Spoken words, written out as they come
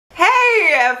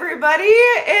everybody,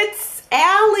 it's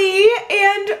Allie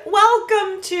and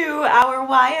welcome to our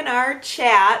Y&R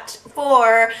Chat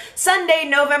for Sunday,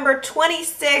 November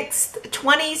 26th,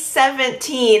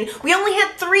 2017. We only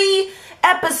had 3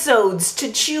 episodes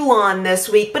to chew on this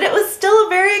week, but it was still a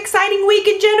very exciting week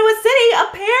in Genoa City.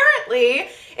 Apparently,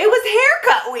 it was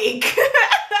haircut week.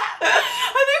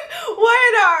 I think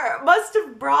Y&R must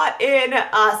have brought in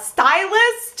a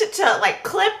stylist to like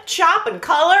clip, chop, and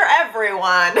color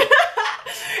everyone.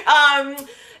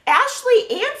 Ashley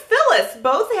and Phyllis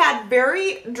both had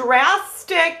very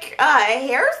drastic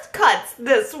haircuts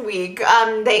this week.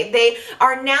 They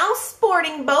are now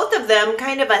sporting, both of them,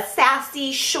 kind of a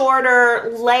sassy,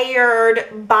 shorter,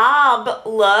 layered bob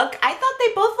look. I thought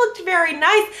they both looked very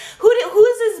nice.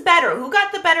 Whose is better? Who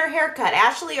got the better haircut,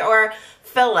 Ashley or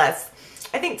Phyllis?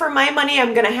 I think for my money,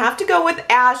 I'm going to have to go with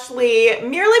Ashley,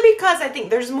 merely because I think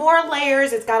there's more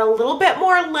layers. It's got a little bit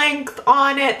more length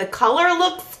on it. The color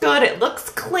looks good. It looks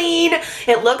clean.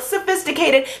 It looks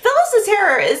sophisticated. Phyllis's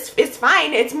hair is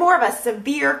fine. It's more of a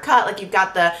severe cut. Like you've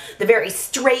got the very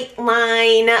straight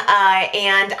line.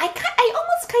 And I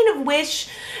almost kind of wish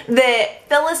that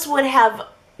Phyllis would have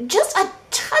just a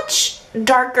touch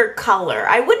darker color.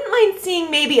 I wouldn't mind seeing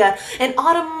maybe an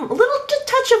autumn, just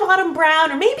touch of autumn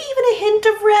brown, or maybe even a hint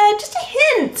of red, just a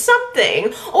hint, something.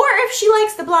 Or if she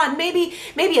likes the blonde,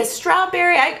 maybe a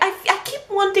strawberry. I keep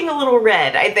wanting a little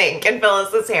red, I think, in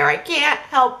Phyllis's hair. I can't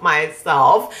help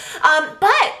myself.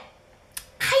 But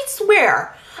I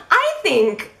swear, I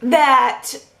think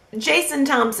that Jason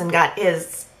Thompson got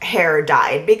his hair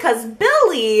dyed because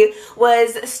Billy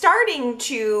was starting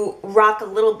to rock a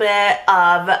little bit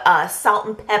of salt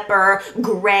and pepper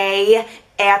gray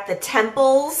at the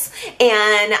temples,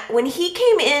 and when he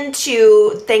came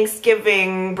into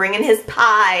Thanksgiving bringing his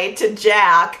pie to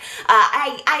Jack,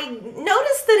 I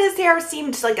noticed that his hair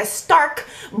seemed like a stark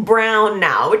brown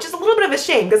now, which is a little bit of a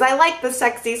shame because I like the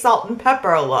sexy salt and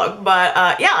pepper look.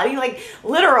 But yeah, I mean, like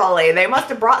literally they must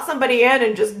have brought somebody in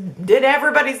and just did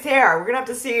everybody's hair. We're gonna have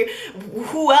to see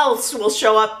who else will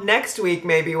show up next week,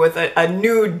 maybe with a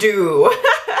new do.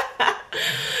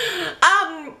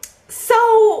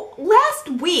 So last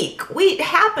week we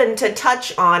happened to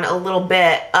touch on a little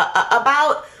bit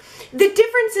about the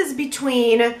differences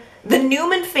between the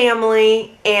Newman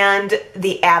family and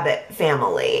the Abbott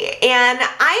family. And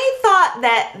I thought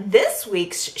that this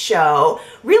week's show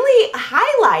really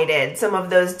highlighted some of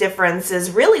those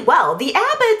differences really well. The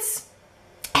Abbotts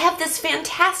have this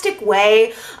fantastic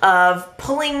way of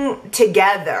pulling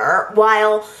together,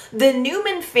 while the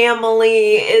Newman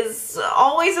family is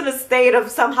always in a state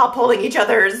of somehow pulling each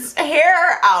other's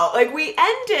hair out. Like, we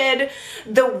ended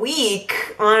the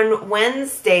week on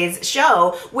Wednesday's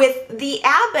show with the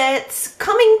Abbotts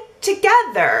coming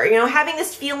together, you know, having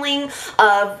this feeling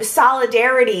of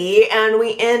solidarity, and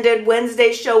we ended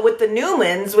Wednesday's show with the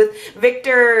Newmans, with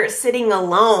Victor sitting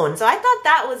alone. So I thought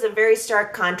that was a very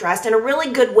stark contrast and a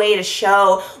really good way to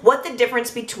show what the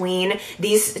difference between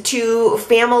these two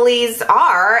families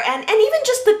are, and even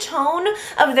just the tone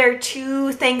of their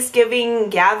 2 Thanksgiving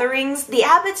gatherings. The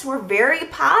Abbotts were very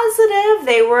positive.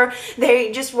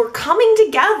 They just were coming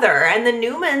together, and the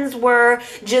Newmans were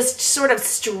just sort of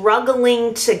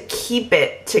struggling to keep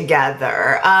it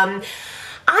together.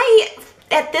 I,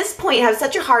 at this point, have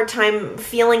such a hard time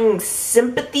feeling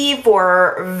sympathy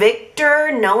for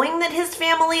Victor, knowing that his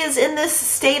family is in this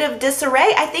state of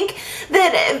disarray. I think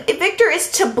that Victor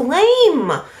is to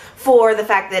blame for the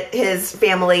fact that his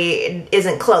family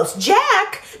isn't close.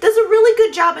 Jack does a really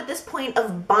good job at this point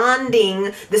of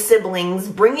bonding the siblings,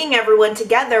 bringing everyone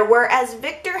together, whereas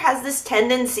Victor has this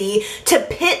tendency to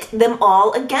pit them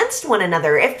all against one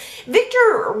another. If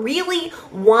Victor really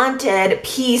wanted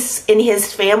peace in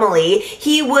his family,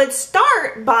 he would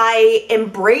start by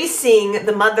embracing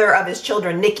the mother of his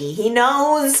children, Nikki. He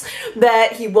knows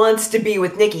that he wants to be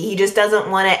with Nikki. He just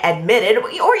doesn't want to admit it, or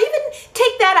even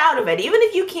take that out of it. Even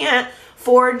if you can't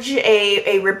forge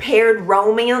a repaired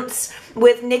romance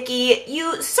with Nikki,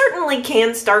 you certainly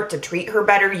can start to treat her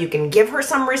better. You can give her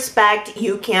some respect.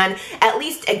 You can at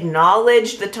least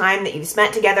acknowledge the time that you've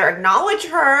spent together. Acknowledge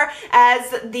her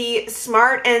as the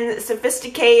smart and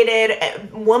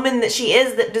sophisticated woman that she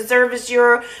is, that deserves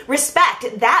your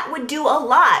respect. That would do a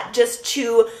lot, just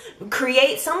to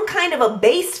create some kind of a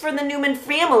base for the Newman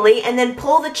family and then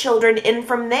pull the children in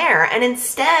from there. And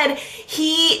instead,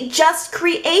 he just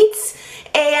creates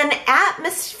an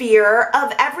atmosphere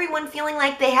of everyone feeling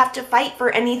like they have to fight for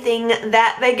anything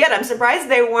that they get. I'm surprised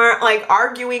they weren't like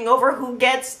arguing over who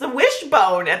gets the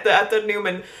wishbone at the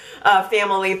Newman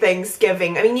family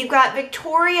Thanksgiving. I mean, you've got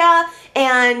Victoria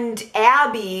and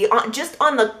Abby just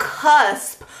on the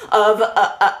cusp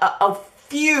of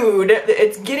feud,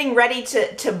 it's getting ready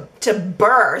to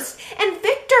burst, and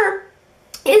Victor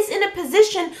is in a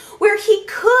position where he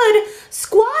could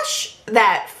squash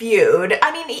that feud.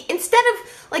 I mean, instead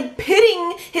of like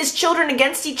pitting his children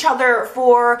against each other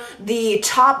for the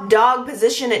top dog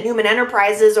position at Newman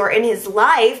Enterprises or in his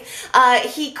life,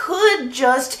 he could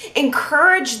just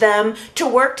encourage them to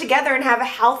work together and have a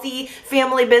healthy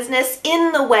family business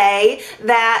in the way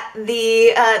that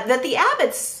the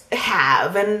Abbotts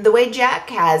have, and the way Jack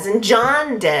has and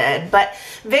John did. But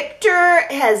Victor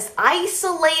has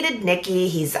isolated Nikki.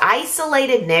 He's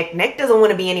isolated Nick. Nick doesn't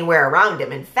want to be anywhere around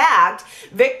him. In fact,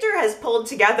 Victor has pulled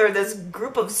together this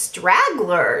group of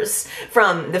stragglers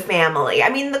from the family. I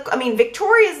mean,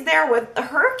 Victoria's there with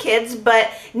her kids, but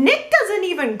Nick doesn't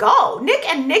even go. Nick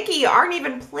and Nikki aren't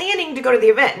even planning to go to the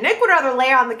event. Nick would rather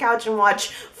lay on the couch and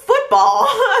watch football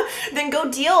than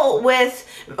go deal with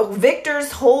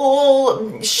Victor's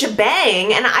whole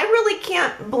shebang, and I really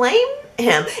can't blame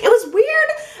him. It was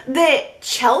weird that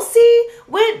Chelsea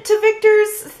went to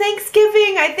Victor's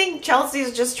Thanksgiving. I think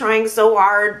Chelsea's just trying so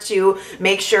hard to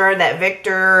make sure that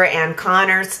Victor and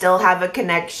Connor still have a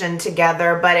connection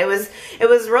together, but it was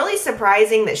really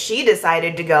surprising that she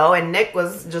decided to go and Nick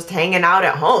was just hanging out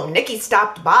at home. Nikki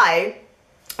stopped by,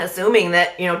 assuming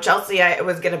that, Chelsea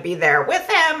was going to be there with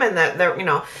him, and that there,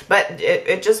 but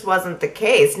it just wasn't the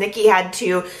case. Nikki had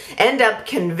to end up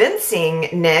convincing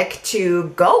Nick to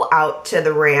go out to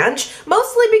the ranch,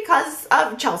 mostly because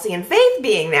of Chelsea and Faith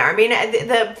being there. I mean,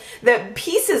 the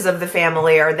pieces of the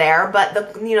family are there, but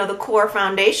the core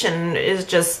foundation is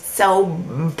just so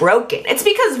broken. It's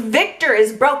because Victor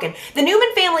is broken. The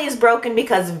Newman family is broken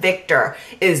because Victor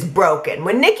is broken.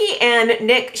 When Nikki and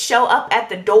Nick show up at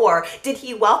the door, did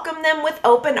he welcome them with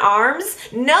open arms?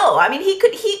 No. I mean,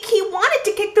 he wanted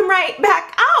to kick them right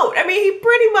back out. I mean, he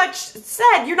pretty much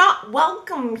said, "You're not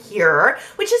welcome here,"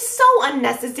 which is so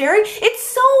unnecessary. It's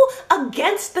so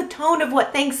against the tone of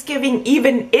what Thanksgiving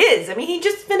even is. I mean, he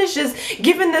just finishes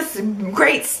giving this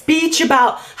great speech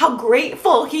about how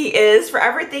grateful he is for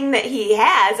everything that he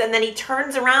has, and then he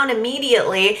turns around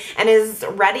immediately and is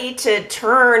ready to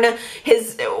turn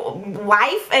his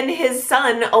wife and his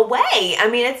son away. I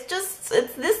mean,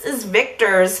 this is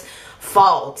Victor's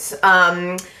fault.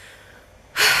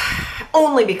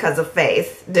 Only because of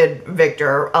Faith did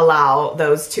Victor allow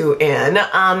those two in.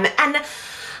 And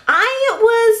I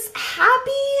was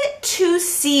happy to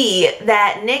see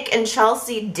that Nick and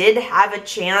Chelsea did have a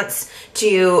chance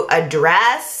to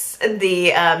address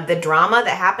the drama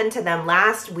that happened to them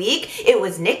last week. It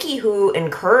was Nikki who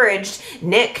encouraged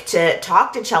Nick to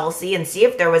talk to Chelsea and see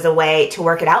if there was a way to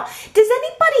work it out. Does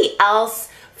anybody else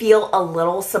feel a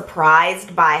little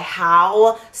surprised by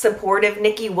how supportive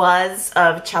Nikki was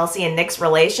of Chelsea and Nick's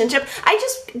relationship?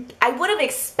 I would have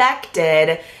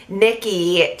expected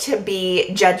Nikki to be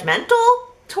judgmental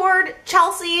toward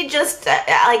Chelsea, just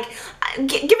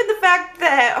given the fact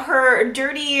that her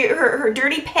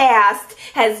dirty past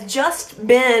has just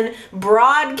been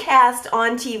broadcast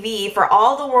on TV for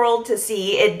all the world to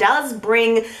see. It does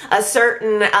bring a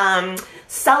certain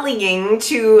sullying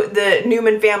to the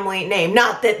Newman family name.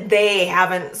 Not that they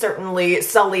haven't certainly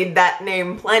sullied that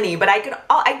name plenty, but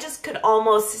I just could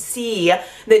almost see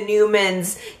the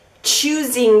Newmans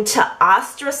choosing to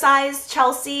ostracize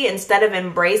Chelsea instead of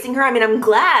embracing her. I mean, I'm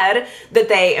glad that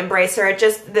they embrace her. It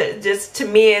just to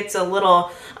me, it's a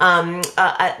little,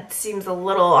 it seems a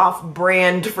little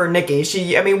off-brand for Nikki.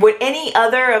 Would any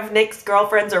other of Nick's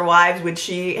girlfriends or wives, would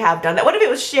she have done that? What if it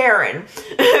was Sharon?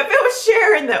 If it was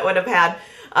Sharon that would have had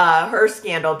her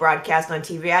scandal broadcast on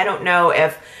TV, I don't know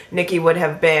if Nikki would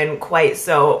have been quite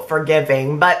so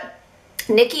forgiving. But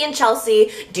Nikki and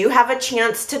Chelsea do have a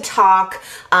chance to talk.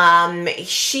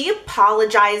 She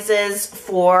apologizes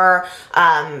for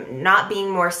not being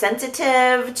more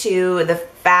sensitive to the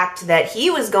fact that he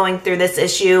was going through this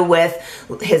issue with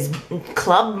his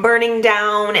club burning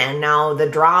down and now the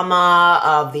drama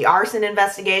of the arson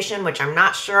investigation, which I'm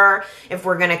not sure if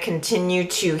we're going to continue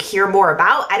to hear more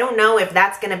about. I don't know if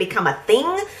that's going to become a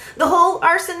thing, the whole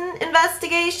arson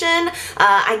investigation.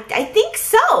 I think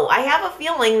so. I have a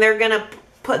feeling they're going to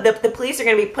the police are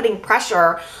going to be putting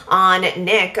pressure on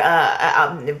Nick,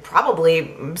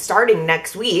 probably starting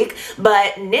next week.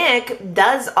 But Nick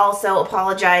does also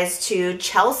apologize to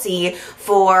Chelsea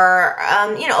for,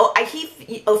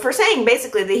 for saying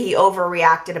basically that he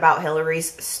overreacted about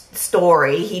Hillary's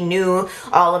story. He knew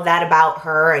all of that about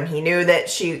her, and he knew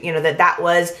that that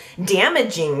was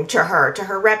damaging to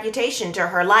her reputation, to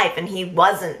her life, and he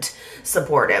wasn't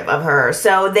supportive of her.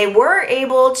 So they were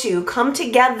able to come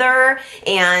together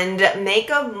and make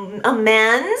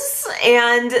amends,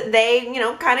 and they, you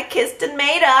know, kind of kissed and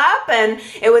made up, and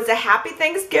it was a happy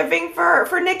Thanksgiving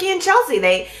for Nikki and Chelsea.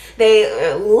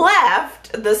 They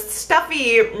left the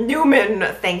stuffy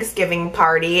Newman Thanksgiving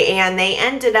party, and they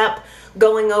ended up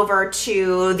going over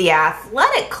to the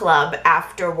athletic club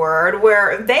afterward,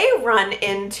 where they run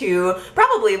into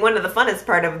probably one of the funnest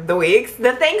part of the weeks,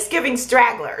 the Thanksgiving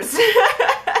stragglers.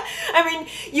 I mean,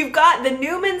 you've got the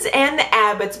Newmans and the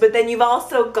Abbotts, but then you've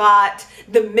also got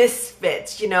the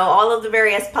misfits, you know, all of the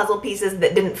various puzzle pieces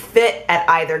that didn't fit at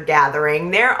either gathering.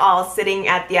 They're all sitting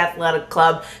at the athletic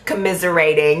club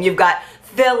commiserating. You've got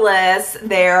Phyllis,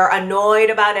 they're annoyed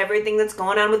about everything that's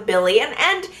going on with Billy,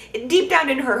 and deep down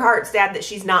in her heart sad that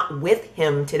she's not with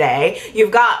him today.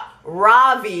 You've got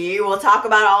Ravi, we'll talk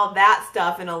about all that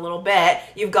stuff in a little bit.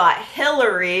 You've got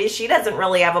Hillary, she doesn't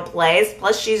really have a place,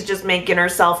 plus she's just making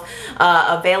herself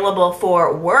available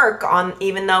for work on,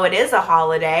 even though it is a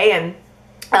holiday.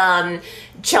 And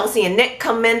Chelsea and Nick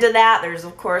come into that. There's,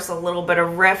 of course, a little bit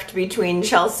of rift between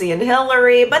Chelsea and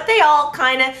Hillary, but they all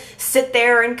kind of sit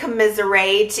there and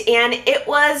commiserate. And it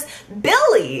was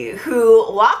Billy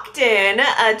who walked in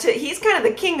he's kind of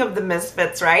the king of the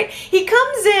misfits, right? He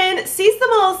comes in, sees them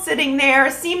all sitting there,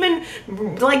 seeming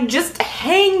like just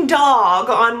hangdog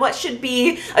on what should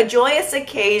be a joyous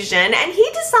occasion, and he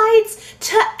decides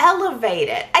to elevate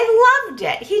it. I loved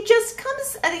it. He just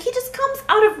comes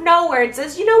out of nowhere and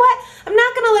says, you know what? I'm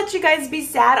not gonna let you guys be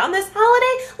sad on this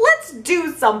holiday. Let's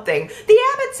do something. The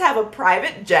Abbotts have a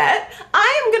private jet.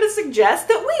 I am gonna suggest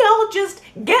that we all just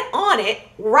get on it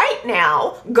right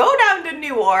now, go down to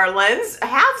New Orleans,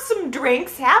 have some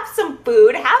drinks, have some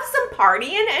food, have some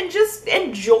partying, and just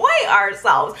enjoy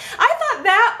ourselves. I thought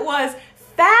that was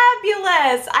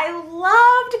fabulous. I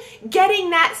loved getting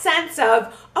that sense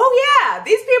of, oh yeah,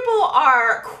 these people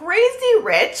are crazy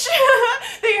rich.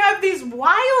 They have these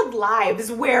wild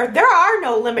lives where there are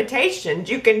no limitations.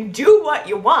 You can do what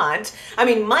you want. I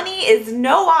mean, money is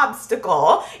no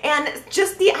obstacle. And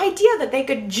just the idea that they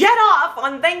could jet off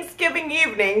on Thanksgiving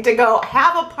evening to go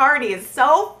have a party is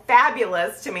so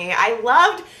fabulous to me. I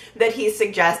loved that he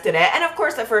suggested it. And of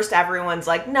course, at first everyone's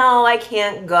like, no, I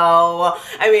can't go.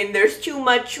 I mean, there's too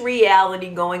much reality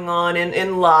going on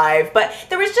in life. But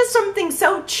there was just something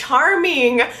so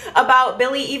charming about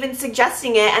Billy even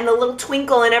suggesting it, and the little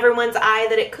twinkle in everyone's eye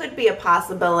that it could be a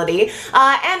possibility.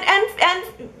 And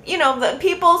you know, the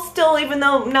people still, even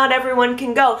though not everyone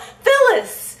can go,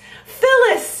 Phyllis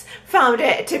found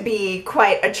it to be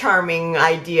quite a charming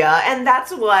idea, and that's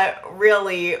what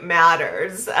really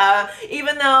matters.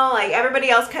 Even though like everybody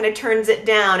else kind of turns it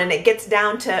down, and it gets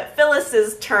down to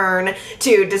Phyllis's turn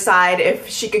to decide if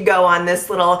she could go on this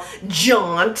little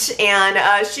jaunt,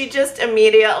 and she just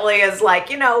immediately is like,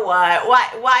 you know what,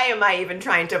 why am I even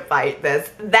trying to fight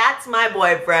this? That's my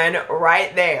boyfriend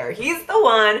right there. He's the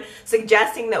one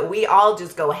suggesting that we all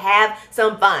just go have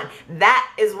some fun. That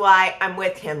is why I'm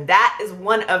with him. That is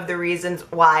one of the reasons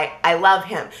why I love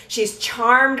him. She's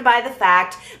charmed by the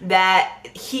fact that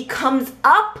he comes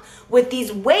up with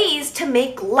these ways to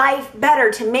make life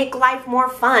better, to make life more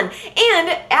fun,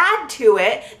 and add to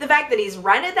it the fact that he's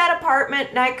rented that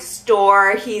apartment next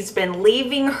door. He's been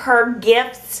leaving her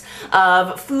gifts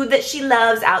of food that she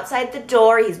loves outside the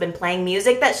door. He's been playing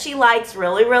music that she likes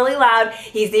really, really loud.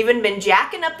 He's even been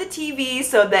jacking up the TV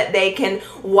so that they can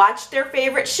watch their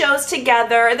favorite shows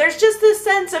together. There's just this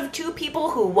sense of two people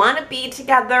who want to be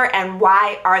together, and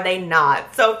why are they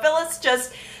not? So Phyllis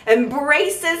just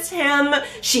embraces him,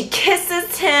 she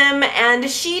kisses him, and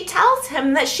she tells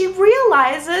him that she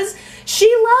realizes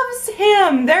she loves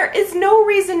him. There is no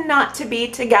reason not to be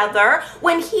together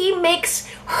when he makes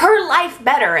her life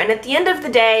better. And at the end of the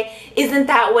day, isn't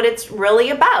that what it's really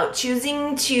about?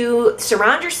 Choosing to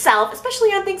surround yourself, especially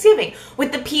on Thanksgiving,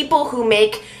 with the people who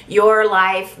make your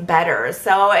life better.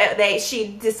 So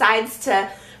she decides to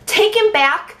take him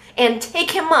back and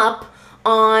take him up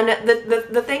on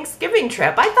the Thanksgiving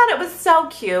trip. I thought it was so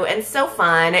cute and so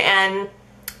fun, and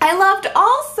I loved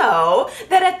also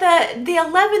that at the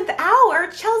 11th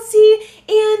hour, Chelsea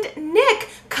and Nick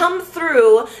come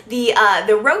through the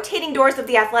rotating doors of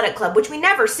the athletic club, which we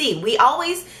never see. We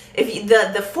always,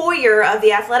 the foyer of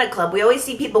the athletic club, we always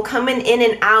see people coming in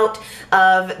and out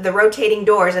of the rotating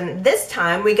doors, and this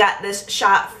time we got this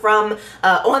shot from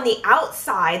on the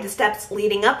outside, the steps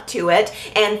leading up to it,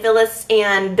 and Phyllis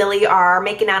and Billy are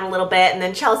making out a little bit, and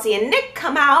then Chelsea and Nick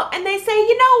come out and they say,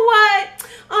 you know what?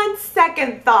 on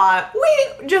second thought,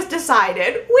 we just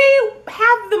decided we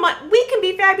have the money. We can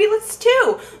be fabulous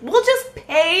too. We'll just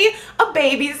pay a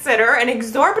babysitter an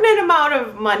exorbitant amount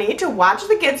of money to watch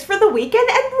the kids for the weekend,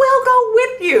 and we'll go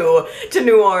with you to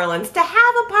New Orleans to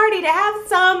have a party, to have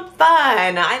some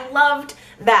fun. I loved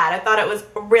that. I thought it was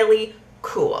really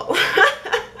cool.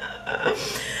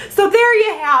 So there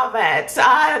you have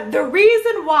it. The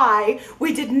reason why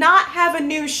we did not have a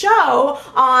new show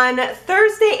on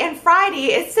Thursday and Friday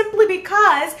is simply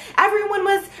because everyone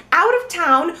was out of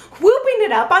town whooping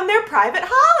it up on their private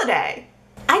holiday.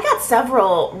 I got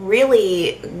several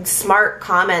really smart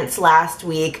comments last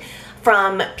week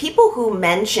from people who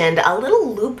mentioned a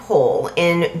little loophole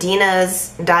in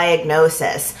Dina's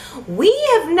diagnosis. We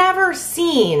have never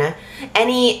seen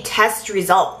any test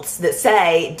results that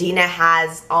say Dina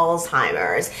has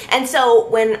Alzheimer's. And so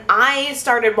when I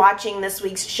started watching this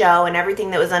week's show and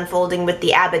everything that was unfolding with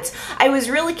the Abbotts, I was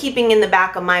really keeping in the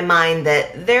back of my mind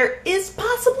that there is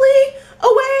possibly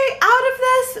a way out of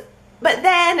this. But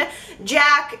then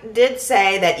Jack did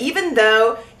say that even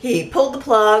though he pulled the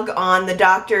plug on the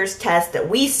doctor's test that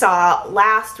we saw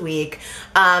last week,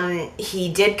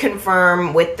 he did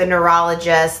confirm with the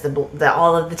neurologist,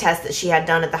 all of the tests that she had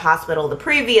done at the hospital the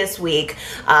previous week,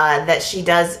 that she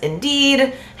does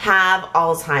indeed have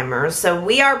Alzheimer's. So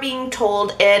we are being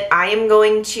told it. I am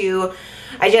going to,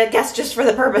 I guess just for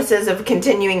the purposes of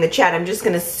continuing the chat, I'm just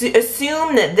going to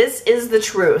assume that this is the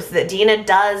truth, that Dina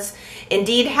does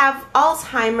indeed have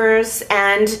Alzheimer's,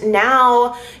 and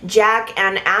now Jack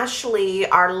and Ashley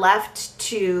are left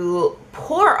to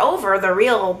pore over the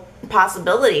real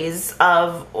possibilities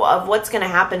of what's going to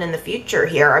happen in the future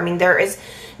here. I mean, there is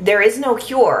no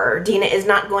cure. Dina is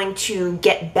not going to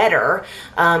get better.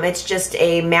 It's just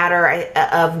a matter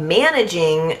of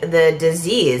managing the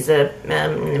disease.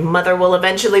 Mother will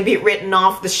eventually be written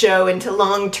off the show into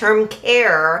long-term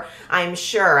care, I'm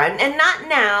sure. And not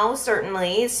now,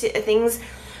 certainly.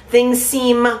 Things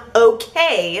seem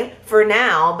okay for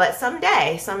now, but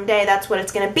someday that's what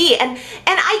it's going to be. And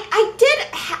I did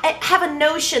have a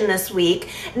notion this week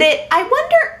that I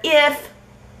wonder if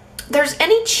there's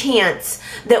any chance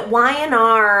that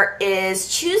Y&R is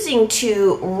choosing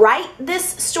to write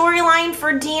this storyline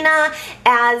for Dina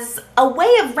as a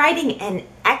way of writing an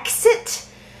exit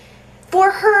for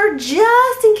her,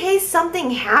 just in case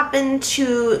something happened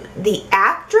to the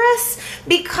actress,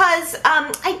 because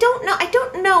I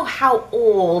don't know how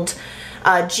old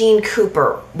Jean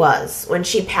Cooper was when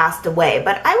she passed away,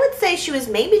 but I would say she was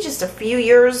maybe just a few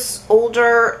years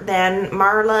older than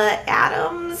Marla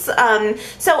Adams.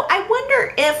 So I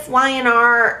wonder if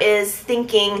Y&R is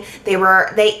thinking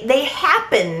they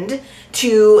happened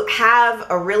to have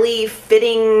a really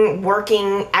fitting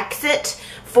working exit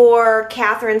for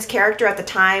Catherine's character at the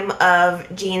time of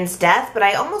Jean's death, but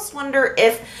I almost wonder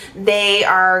if they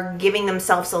are giving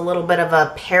themselves a little bit of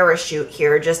a parachute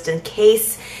here, just in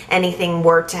case anything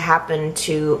were to happen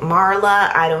to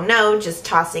Marla. I don't know, just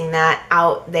tossing that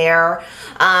out there.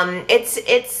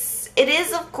 It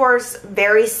is, of course,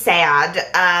 very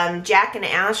sad. Jack and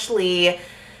Ashley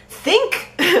think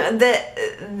that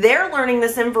they're learning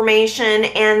this information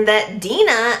and that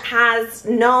Dina has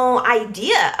no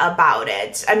idea about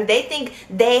it. And they think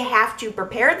they have to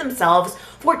prepare themselves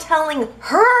for telling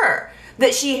her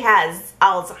that she has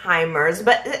Alzheimer's.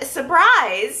 But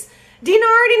surprise, Dina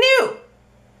already knew.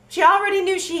 She already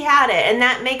knew she had it, and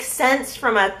that makes sense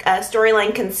from a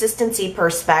storyline consistency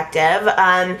perspective.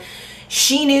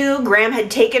 She knew Graham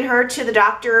had taken her to the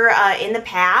doctor in the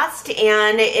past,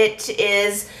 and it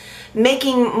is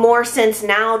making more sense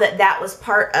now that that was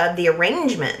part of the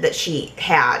arrangement that she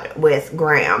had with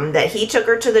Graham, that he took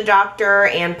her to the doctor,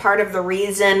 and part of the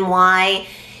reason why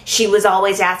she was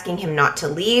always asking him not to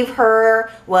leave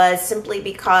her was simply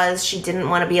because she didn't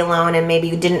want to be alone and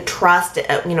maybe didn't trust,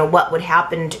 what would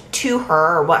happen to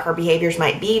her or what her behaviors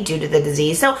might be due to the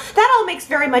disease. So that all makes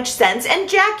very much sense. And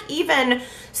Jack even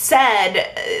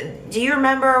said, do you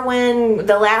remember when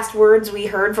the last words we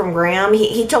heard from Graham?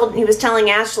 He was telling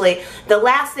Ashley, the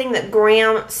last thing that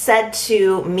Graham said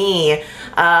to me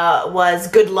was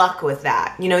good luck with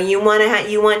that. You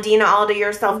want Dina all to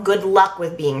yourself. Good luck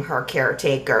with being her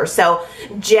caretaker. So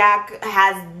Jack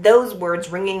has those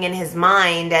words ringing in his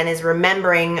mind and is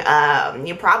remembering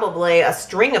probably a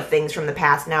string of things from the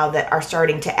past now that are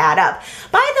starting to add up.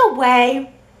 By the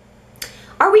way,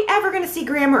 are we ever going to see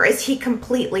Graham, or is he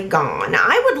completely gone?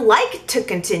 I would like to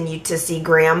continue to see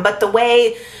Graham, but the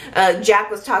way Jack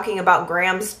was talking about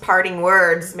Graham's parting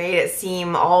words made it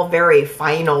seem all very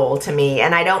final to me,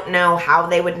 and I don't know how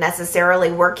they would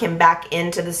necessarily work him back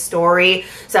into the story.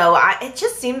 So it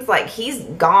just seems like he's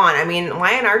gone. I mean,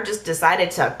 Y&R just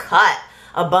decided to cut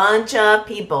a bunch of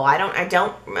people. I don't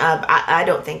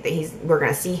think that we're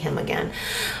going to see him again.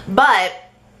 But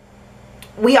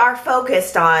we are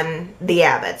focused on the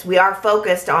Abbotts. We are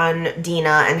focused on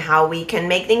Dina and how we can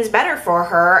make things better for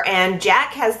her. And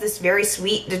Jack has this very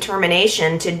sweet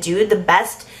determination to do the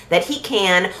best that he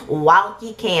can while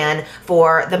he can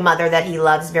for the mother that he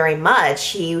loves very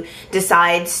much. He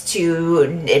decides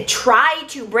to try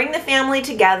to bring the family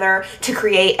together to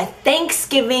create a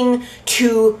Thanksgiving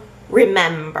to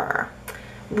remember.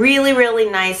 Really, really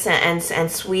nice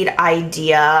and sweet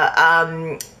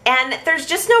idea. And there's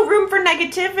just no room for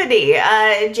negativity.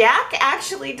 Jack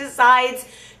actually decides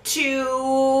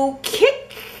to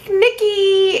kick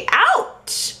Nikki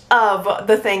out of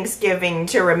the Thanksgiving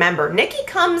to remember. Nikki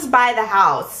comes by the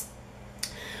house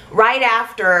right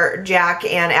after Jack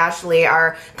and Ashley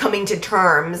are coming to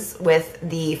terms with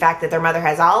the fact that their mother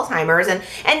has Alzheimer's, and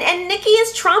Nikki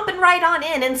is tromping right on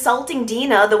in, insulting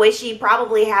Dina the way she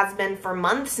probably has been for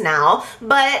months now.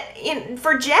 But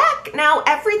for Jack, now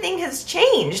everything has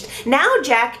changed. Now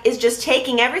Jack is just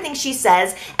taking everything she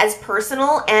says as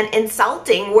personal and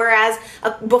insulting, whereas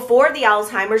before the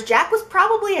Alzheimer's, Jack was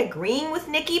probably agreeing with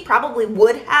Nikki, probably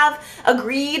would have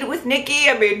agreed with Nikki.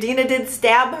 I mean, Dina did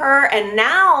stab her, and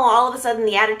now all of a sudden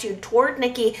the attitude toward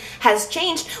Nikki has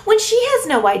changed when she has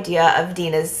no idea of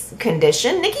Dina's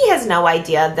condition. Nikki has no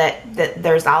idea that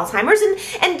there's Alzheimer's,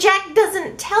 and Jack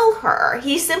doesn't tell her.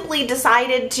 He simply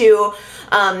decided to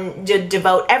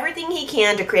devote everything he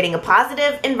can to creating a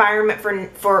positive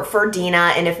environment for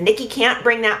Dina, and if Nikki can't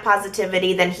bring that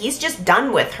positivity, then he's just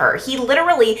done with her. He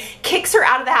literally kicks her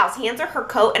out of the house, hands her her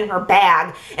coat and her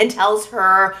bag, and tells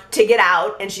her to get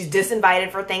out, and she's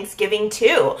disinvited for Thanksgiving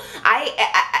too.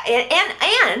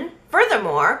 And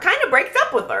furthermore, kind of breaks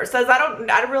up with her, says,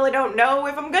 I really don't know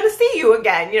if I'm going to see you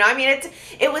again. You know, I mean,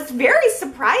 it was very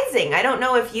surprising. I don't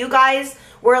know if you guys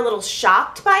were a little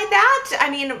shocked by that. I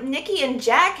mean, Nikki and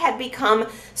Jack had become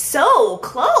so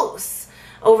close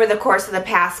over the course of the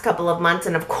past couple of months,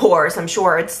 and of course, I'm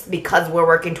sure it's because we're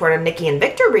working toward a Nikki and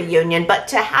Victor reunion, but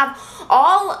to have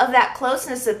all of that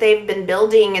closeness that they've been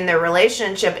building in their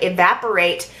relationship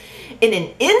evaporate in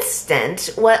an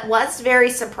instant, what was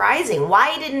very surprising.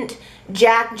 Why didn't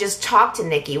Jack just talk to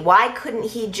Nikki? Why couldn't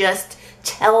he just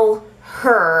tell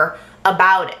her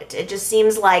about it? It just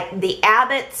seems like the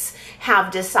Abbotts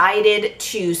have decided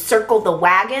to circle the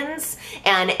wagons,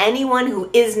 and anyone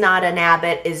who is not an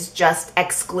Abbott is just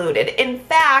excluded. In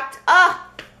fact,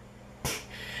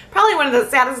 probably one of the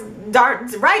saddest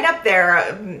darts, right up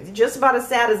there, just about as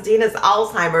sad as Dina's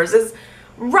Alzheimer's, is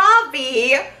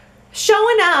Ravi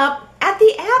showing up at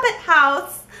the Abbott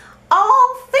house,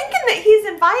 all thinking that he's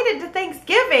invited to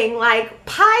Thanksgiving, like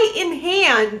pie in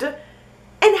hand,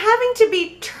 and having to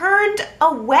be turned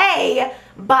away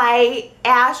by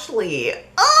Ashley.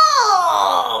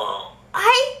 Oh,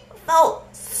 I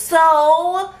felt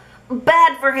so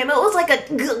bad for him. It was like a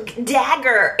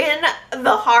dagger in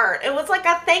the heart. It was like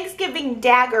a Thanksgiving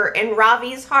dagger in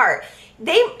Ravi's heart.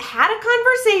 They had a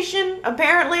conversation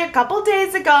apparently a couple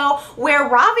days ago where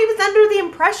Ravi was under the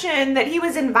impression that he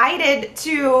was invited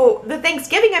to the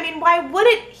Thanksgiving. I mean, why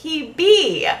wouldn't he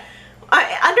be?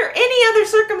 Under any other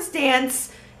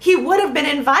circumstance, he would have been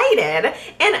invited.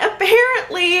 And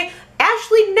apparently,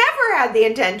 Ashley never had the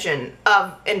intention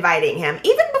of inviting him,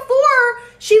 even before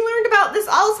she learned about this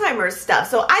Alzheimer's stuff.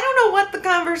 So I don't know what the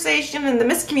conversation and the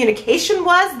miscommunication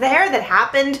was there that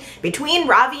happened between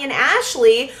Ravi and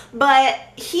Ashley, but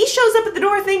he shows up at the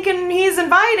door thinking he's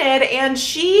invited, and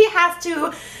she has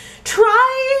to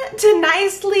try to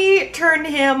nicely turn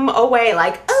him away,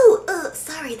 like, oh,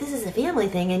 sorry, this is a family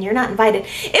thing and you're not invited.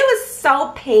 It was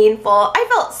so painful. I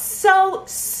felt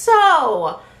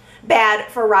so bad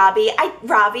for Ravi.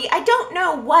 I don't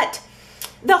know what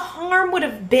the harm would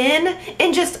have been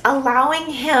in just allowing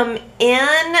him in.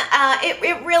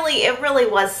 It really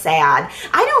was sad.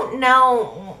 I don't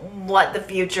know what the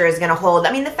future is going to hold.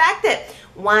 I mean, the fact that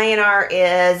Y&R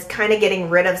is kind of getting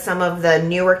rid of some of the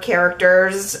newer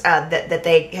characters that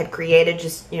they had created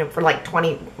just, for like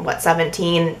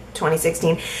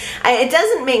 2016. It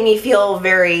doesn't make me feel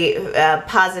very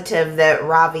positive that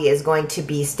Ravi is going to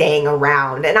be staying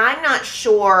around. And I'm not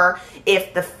sure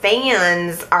if the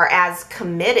fans are as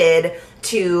committed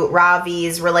to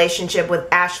Ravi's relationship with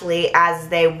Ashley as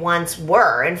they once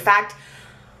were. In fact,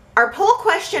 our poll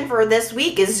question for this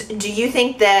week is, do you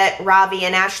think that Ravi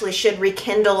and Ashley should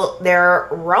rekindle their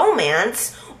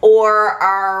romance, or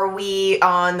are we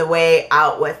on the way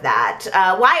out with that?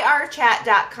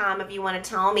 YRChat.com if you want to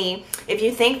tell me if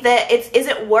you think that is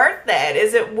it worth it?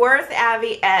 Is it worth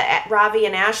Ravi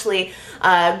and Ashley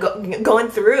going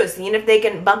through, seeing if they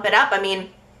can bump it up? I mean,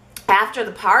 After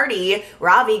the party,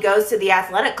 Ravi goes to the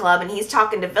athletic club and he's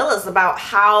talking to Phyllis about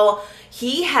how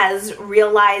he has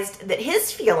realized that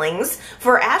his feelings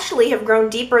for Ashley have grown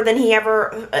deeper than he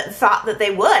ever thought that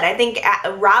they would. I think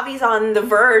Ravi's on the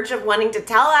verge of wanting to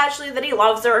tell Ashley that he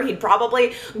loves her. He'd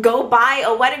probably go buy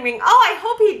a wedding ring. Oh, I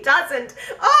hope he doesn't.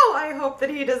 Oh, I hope that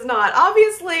he does not.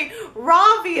 Obviously,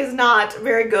 Ravi is not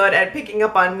very good at picking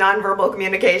up on nonverbal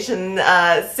communication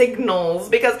signals,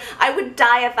 because I would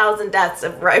die 1,000 deaths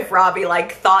if Ravi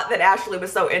like thought that Ashley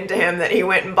was so into him that he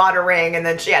went and bought a ring and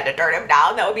then she had to turn him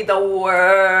down. That would be the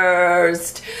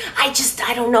worst.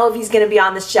 I don't know if he's gonna be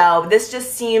on the show. This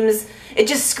just seems, it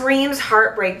just screams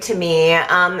heartbreak to me.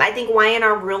 I think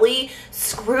Y&R really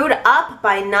screwed up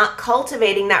by not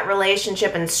cultivating that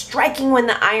relationship and striking when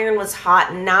the iron was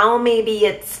hot. Now maybe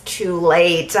it's too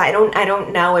late. I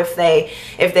don't know if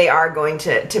they are going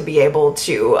to be able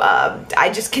to.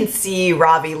 I just can see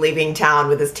Ravi leaving town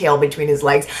with his tail between his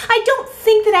legs. I don't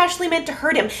think that Ashley meant to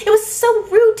hurt him. It was so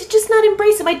rude to just not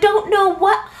embrace him. I don't know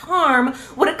what harm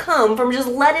would have come from just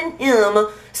letting him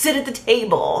sit at the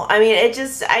table. I mean, it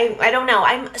just, I don't know.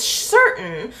 I'm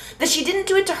certain that she didn't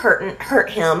do it to hurt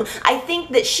him. I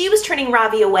think that she was turning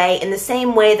Ravi away in the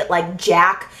same way that like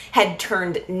Jack had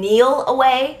turned Neil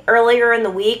away earlier in the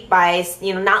week by,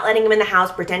 you know, not letting him in the house,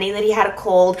 pretending that he had a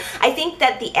cold. I think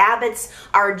that the Abbotts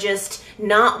are just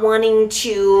not wanting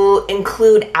to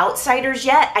include outsiders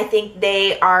yet. I think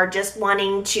they are just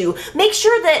wanting to make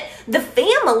sure that the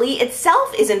family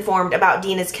itself is informed about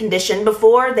Dina's condition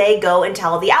before they go and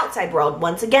tell the outside world.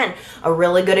 Once again, a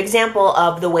really good example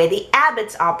of the way the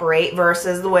Abbotts operate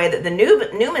versus the way that the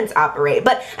Newmans operate.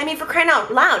 But I mean, for crying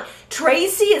out loud,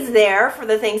 Tracy is there for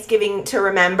the Thanksgiving to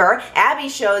remember. Abby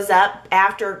shows up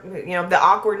after, you know, the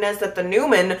awkwardness at the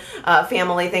Newman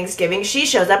family Thanksgiving. She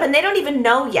shows up and they don't even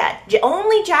know yet.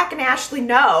 Only Jack and Ashley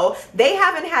know. They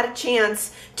haven't had a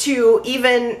chance to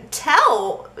even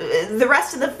tell the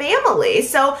rest of the family.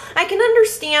 So I can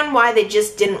understand why they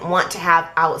just didn't want to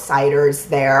have outsiders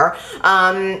there.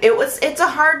 It's a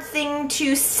hard thing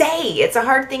to say. It's a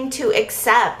hard thing to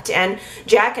accept. And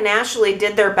Jack and Ashley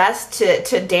did their best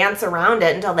to dance around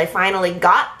it until they finally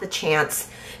got the chance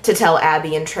to tell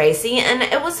Abby and Tracy. And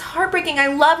it was heartbreaking. I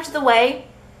loved the way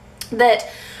that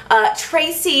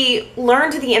Tracy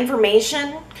learned the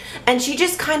information and she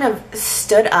just kind of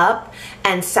stood up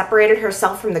and separated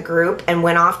herself from the group and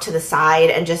went off to the side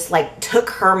and just like took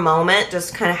her moment,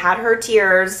 just kind of had her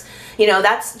tears. You know,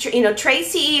 that's, you know,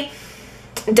 Tracy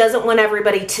doesn't want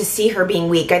everybody to see her being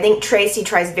weak. I think Tracy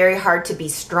tries very hard to be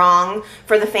strong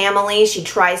for the family. She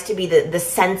tries to be the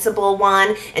sensible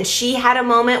one. And she had a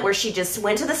moment where she just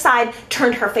went to the side,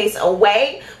 turned her face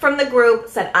away from the group,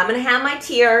 said, I'm going to have my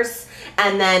tears,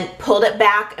 and then pulled it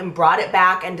back and brought it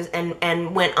back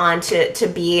and went on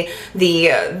to be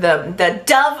the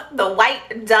dove, the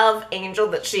white dove angel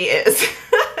that she is.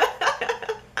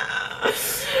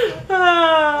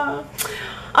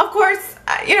 Of course,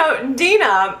 you know,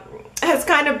 Dina has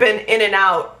kind of been in and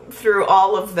out through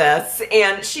all of this,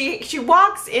 and she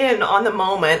walks in on the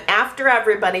moment after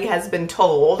everybody has been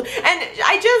told, and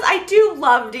I do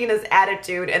love Dina's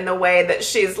attitude and the way that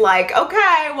she's like,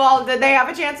 okay, well, did they have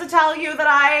a chance to tell you that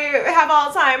I have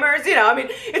Alzheimer's? You know, I mean,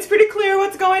 it's pretty clear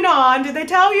what's going on. Did they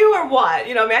tell you or what?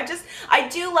 You know, I mean, I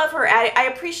do love her.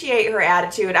 I appreciate her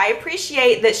attitude. I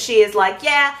appreciate that she is like,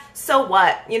 yeah, so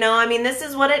what? You know, I mean, this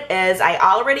is what it is. I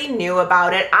already knew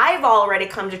about it. I've already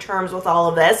come to terms with all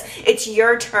of this. It's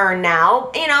your turn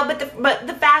now. You know, but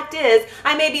the fact is,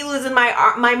 I may be losing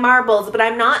my marbles, but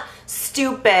I'm not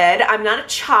stupid. I'm not a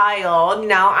child. You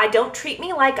know, I don't treat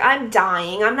me like I'm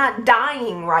dying. I'm not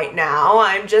dying right now.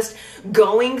 I'm just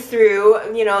going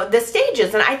through, you know, the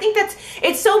stages. And I think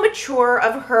it's so mature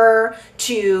of her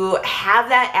to have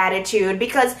that attitude,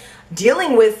 because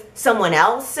dealing with someone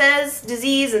else's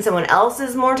disease and someone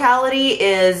else's mortality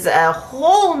is a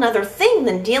whole nother thing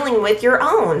than dealing with your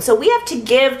own. So we have to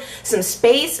give some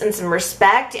space and some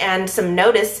respect and some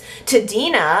notice to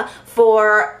Dina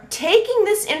for taking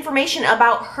this information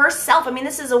about herself. I mean,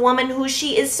 this is a woman who,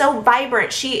 she is so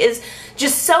vibrant. She is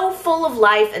just so full of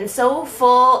life and so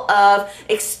full of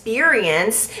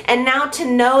experience. And now to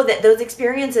know that those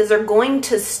experiences are going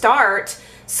to start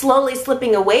slowly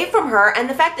slipping away from her, and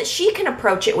the fact that she can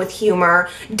approach it with humor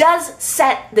does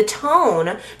set the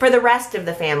tone for the rest of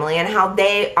the family and how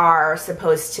they are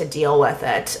supposed to deal with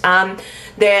it.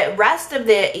 The rest of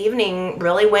the evening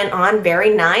really went on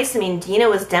very nice. I mean, Dina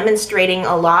was demonstrating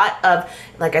a lot of,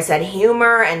 like I said,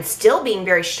 humor and still being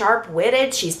very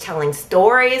sharp-witted. She's telling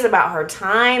stories about her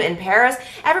time in Paris.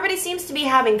 Everybody seems to be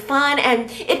having fun,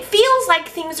 and it feels like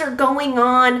things are going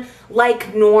on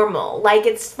like normal, like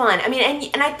it's fun. I mean,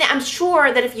 and and I'm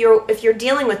sure that if you're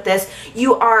dealing with this,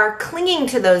 you are clinging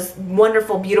to those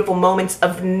wonderful, beautiful moments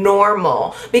of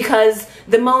normal, because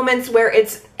the moments where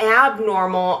it's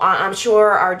abnormal, I'm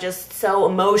sure, are just so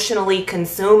emotionally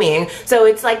consuming. So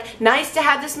it's like nice to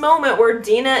have this moment where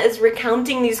Dina is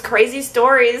recounting these crazy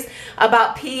stories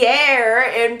about Pierre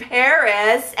in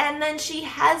Paris, and then she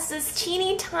has this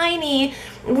teeny tiny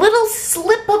little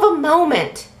slip of a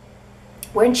moment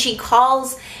when she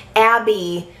calls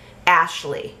Abby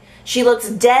Ashley. She looks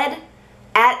dead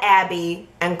at Abby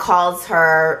and calls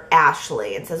her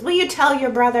Ashley and says, "Will you tell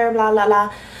your brother, blah, blah,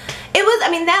 blah." It was,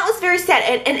 I mean, that was very sad.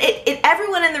 And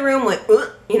everyone in the room went,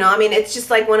 you know, I mean, it's just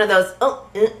like one of those,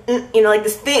 you know, like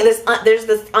this thing, there's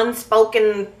this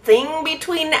unspoken thing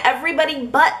between everybody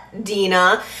but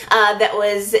Dina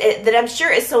that I'm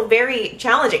sure is so very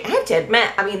challenging. I have to admit,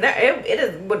 I mean,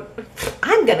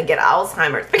 I'm going to get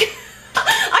Alzheimer's.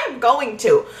 I'm going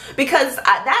to, because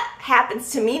that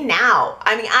happens to me now.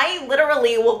 I mean, I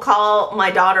literally will call my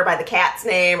daughter by the cat's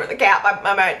name, or the cat,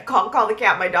 I might call the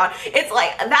cat my daughter. It's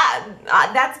like that,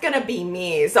 that's gonna be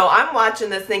me. So I'm watching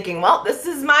this thinking, well, this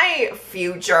is my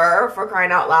future, for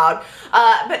crying out loud.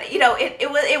 But you know, it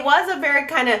was a very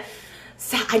kind of,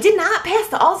 I did not pass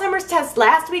the Alzheimer's test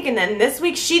last week, and then this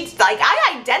week she's like,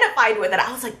 I identified with it.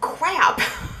 I was like, crap.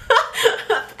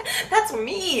 That's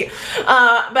me.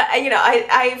 But you know,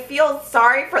 I feel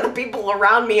sorry for the people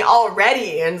around me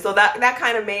already, and so that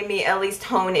kind of made me at least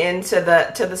hone into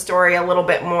the story a little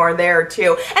bit more there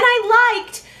too. And I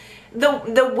liked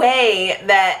the way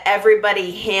that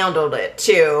everybody handled it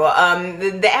too.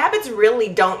 The Abbotts really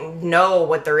don't know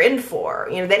what they're in for.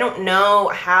 You know, they don't know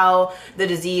how the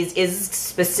disease is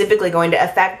specifically going to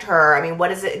affect her. I mean,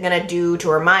 what is it going to do to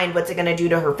her mind? What's it going to do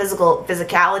to her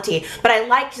physicality? But I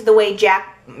liked the way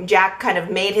Jack kind of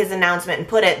made his announcement and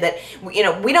put it that, you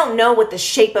know, we don't know what the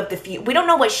shape of we don't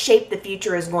know what shape the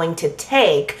future is going to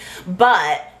take,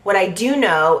 but what I do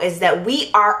know is that we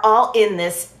are all in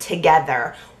this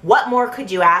together. What more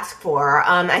could you ask for?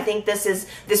 I think this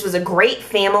was a great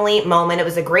family moment. It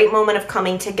was a great moment of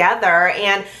coming together.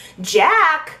 And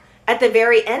Jack, at the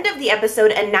very end of the episode,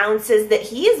 announces that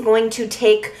he is going to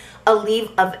take a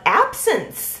leave of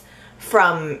absence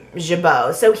from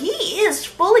Gibeau. So he is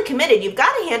fully committed. You've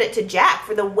got to hand it to Jack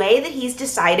for the way that he's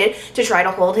decided to try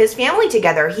to hold his family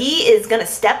together. He is going to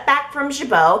step back from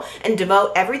Gibeau and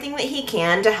devote everything that he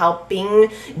can to helping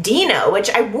Dina, which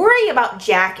I worry about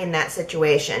Jack in that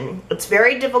situation. It's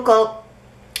very difficult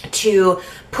to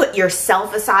put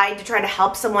yourself aside to try to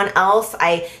help someone else.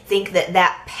 I think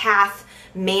that path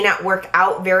may not work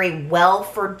out very well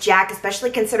for Jack, especially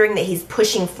considering that he's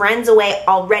pushing friends away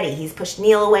already. He's pushed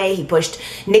Neil away. He pushed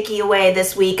Nikki away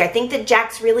this week. I think that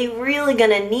Jack's really, really going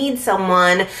to need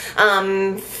someone.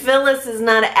 Phyllis is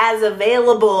not as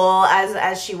available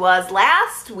as she was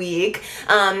last week.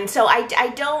 So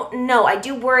I don't know. I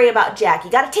do worry about Jack.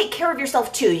 You got to take care of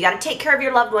yourself too. You got to take care of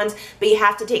your loved ones, but you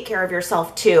have to take care of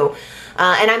yourself too.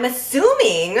 And I'm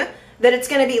assuming that it's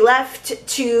going to be left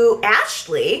to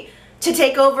Ashley to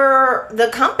take over the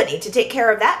company, to take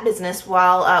care of that business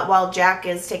while Jack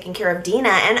is taking care of Dina.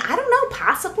 And I don't know,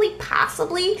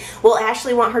 possibly, will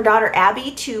Ashley want her daughter Abby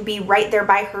to be right there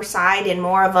by her side in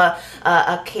more of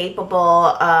a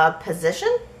capable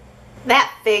position?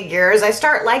 That figures. I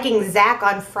start liking Zach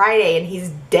on Friday and he's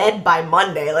dead by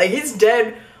Monday. Like, he's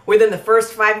dead within the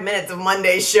first 5 minutes of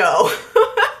Monday's show.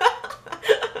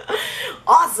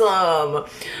 Awesome.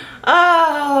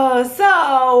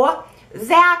 So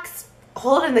Zach's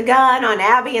holding the gun on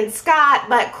Abby and Scott,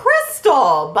 but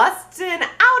Crystal busts in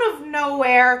out of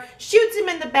nowhere, shoots him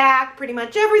in the back. Pretty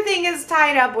much everything is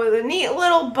tied up with a neat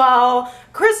little bow.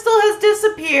 Crystal has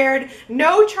disappeared.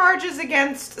 No charges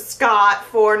against Scott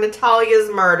for Natalia's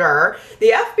murder.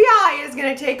 The FBI is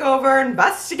going to take over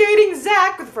investigating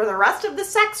Zach for the rest of the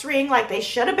sex ring, like they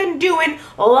should have been doing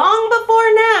long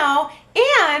before now.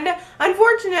 And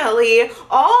unfortunately,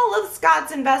 all of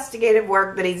Scott's investigative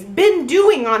work that he's been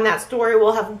doing on that story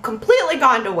will have completely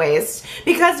gone to waste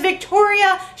because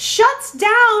Victoria shuts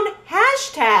down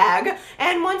hashtag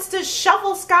and wants to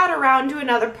shuffle Scott around to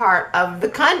another part of the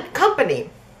company.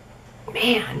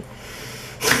 Man,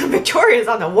 Victoria's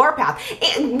on the warpath.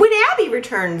 And when Abby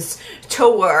returns to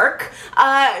work,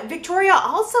 Victoria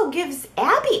also gives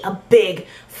Abby a big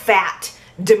fat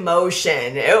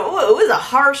demotion. It was a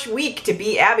harsh week to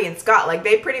be Abby and Scott. Like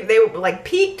they were like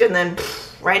peaked and then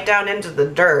right down into the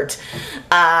dirt.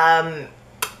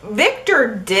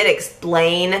 Victor did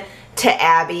explain to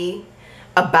Abby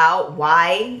about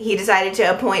why he decided to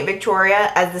appoint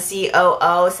Victoria as the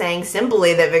COO, saying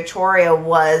simply that Victoria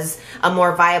was a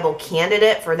more viable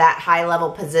candidate for that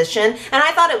high-level position. And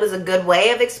I thought it was a good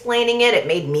way of explaining it. It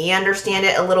made me understand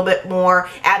it a little bit more.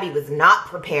 Abby was not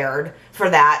prepared for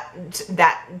that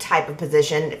type of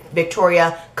position.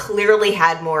 Victoria clearly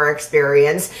had more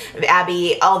experience.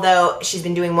 Abby, although she's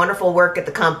been doing wonderful work at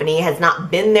the company, has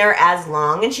not been there as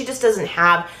long, and she just doesn't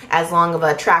have as long of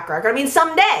a track record. I mean,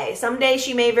 someday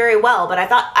she may very well, but I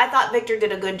thought Victor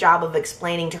did a good job of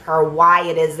explaining to her why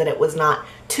it is that it was not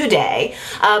today.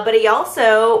 But he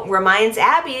also reminds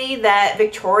Abby that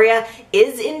Victoria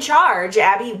is in charge.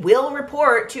 Abby will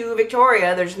report to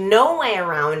Victoria. There's no way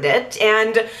around it.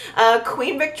 And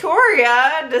Queen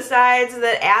Victoria decides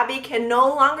that Abby can no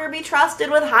longer be trusted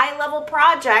with high-level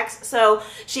projects, so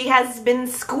she has been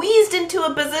squeezed into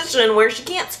a position where she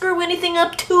can't screw anything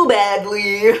up too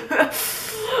badly.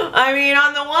 I mean,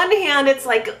 on the one hand, it's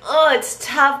like, oh, it's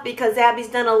tough because Abby's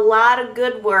done a lot of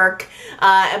good work,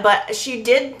 but she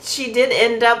did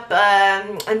end up,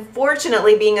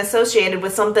 unfortunately, being associated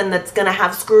with something that's going to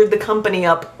have screwed the company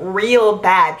up real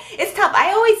bad. It's tough.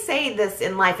 I always say this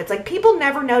in life. It's like people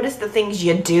never notice the things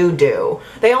you do.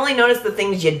 They only notice the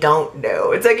things you don't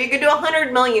do. It's like you can do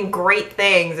 100 million great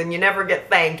things and you never get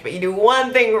thanked, but you do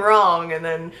one thing wrong and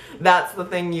then that's the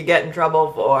thing you get in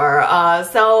trouble for.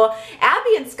 So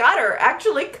Abby and Scott are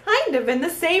actually kind of in the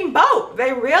same boat.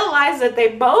 They realize that they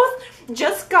both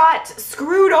just got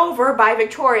screwed over by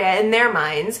Victoria in their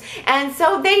minds, and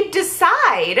so they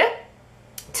decide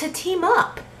to team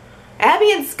up.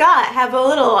 Abby and Scott have a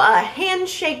little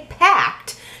handshake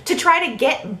pact to try to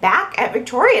get back at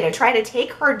Victoria, to try to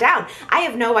take her down. I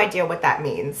have no idea what that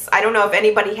means. I don't know if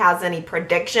anybody has any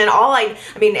prediction. I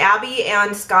mean, Abby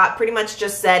and Scott pretty much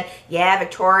just said, yeah,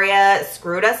 Victoria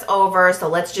screwed us over, so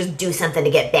let's just do something to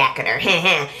get back at her.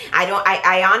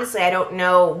 I honestly, I don't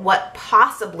know what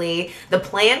possibly the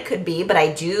plan could be, but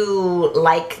I do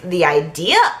like the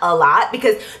idea a lot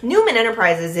because Newman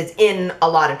Enterprises is in a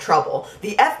lot of trouble.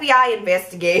 The FBI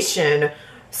investigation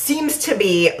seems to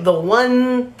be the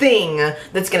one thing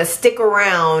that's going to stick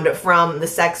around from the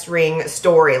sex ring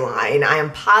storyline. I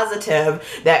am positive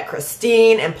that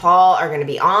Christine and Paul are going to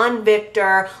be on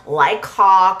Victor like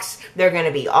hawks. They're going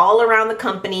to be all around the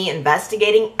company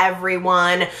investigating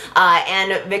everyone,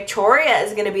 and Victoria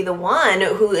is going to be the one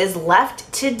who is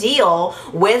left to deal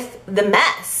with the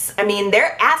mess. I mean,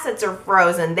 their assets are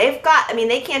frozen. They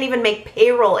can't even make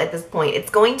payroll at this point. It's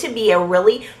going to be a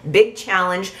really big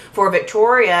challenge for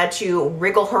Victoria to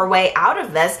wriggle her way out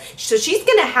of this. So she's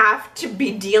going to have to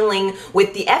be dealing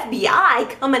with the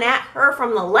FBI coming at her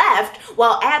from the left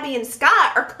while Abby and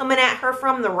Scott are coming at her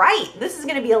from the right. This is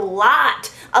going to be a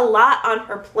lot on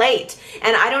her plate.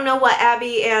 And I don't know what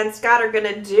Abby and Scott are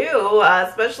going to do,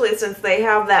 especially since they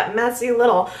have that messy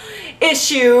little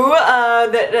issue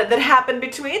that happened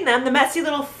between them. The messy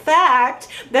little fact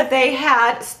that they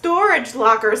had storage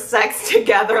locker sex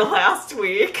together last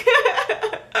week.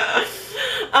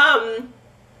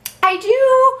 I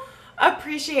do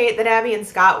appreciate that Abby and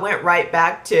Scott went right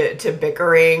back to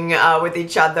bickering with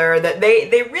each other, that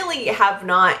they really have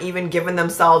not even given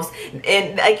themselves,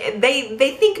 and like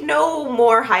they think no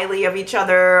more highly of each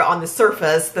other on the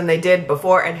surface than they did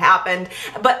before it happened.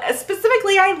 But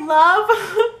specifically, I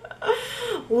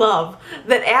love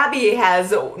that Abby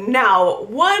has now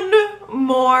one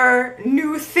more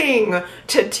new thing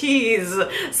to tease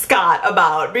Scott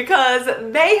about, because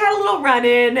they had a little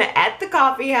run-in at the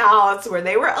coffee house where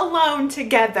they were alone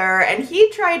together, and he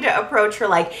tried to approach her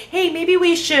like, hey, maybe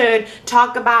we should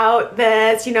talk about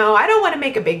this, you know, I don't want to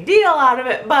make a big deal out of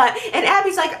it, and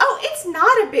Abby's like, oh, it's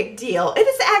not a big deal. It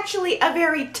is actually a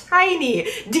very tiny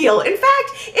deal. In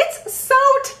fact, it's so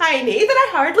tiny that I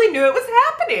hardly knew it was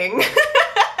happening.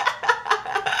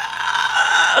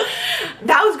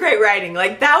 That was great writing.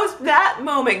 Like, that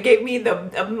moment gave me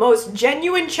the most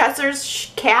genuine Cheshire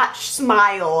cat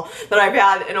smile that I've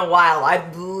had in a while. I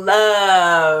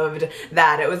loved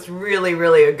that. It was really,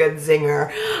 really a good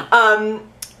zinger.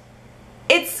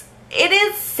 It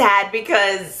is sad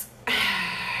because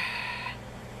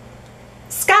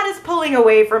Scott is pulling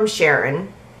away from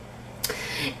Sharon,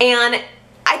 and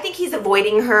I think he's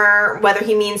avoiding her, whether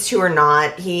he means to or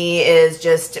not. He is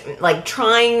just like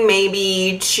trying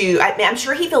maybe to, I'm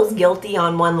sure he feels guilty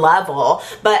on one level,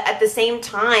 but at the same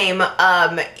time,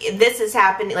 this is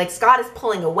happening, like Scott is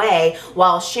pulling away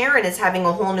while Sharon is having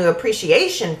a whole new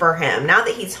appreciation for him. Now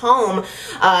that he's home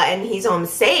and he's home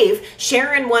safe,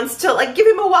 Sharon wants to like give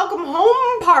him a welcome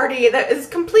home party that is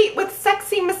complete with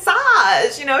sexy massage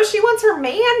this. You know, she wants her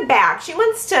man back. She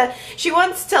wants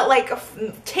to like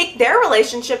take their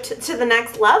relationship to the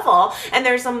next level. And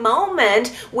there's a moment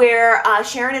where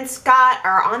Sharon and Scott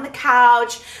are on the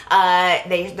couch.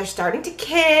 They're starting to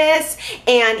kiss,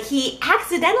 and he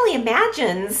accidentally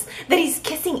imagines that he's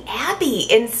kissing Abby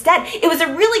instead. It was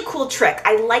a really cool trick.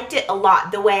 I liked it a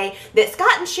lot, the way that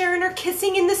Scott and Sharon are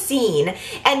kissing in the scene,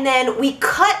 and then we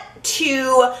cut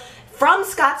to, from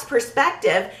Scott's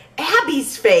perspective,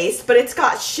 Abby's face, but it's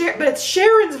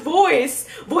Sharon's voice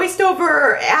voiced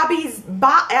over Abby's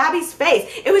face.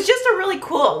 It was just a really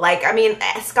cool, like, I mean,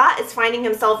 Scott is finding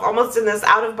himself almost in this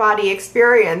out-of-body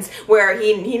experience where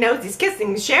he knows he's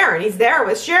kissing Sharon. He's there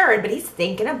with Sharon, but he's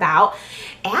thinking about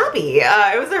Abby.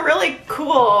 It was a really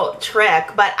cool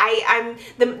trick, but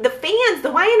the fans,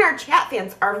 the Y&R Chat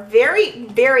fans, are very,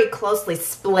 very closely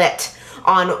split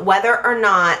on whether or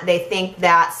not they think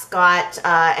that Scott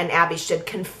and Abby should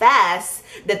confess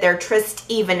that their tryst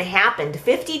even happened.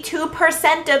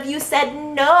 52% of you said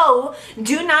no,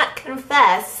 do not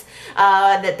confess.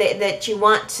 That you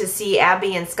want to see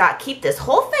Abby and Scott keep this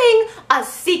whole thing a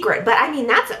secret. But I mean,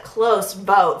 that's a close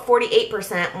vote.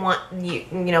 48%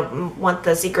 want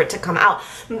the secret to come out.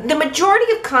 The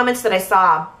majority of comments that I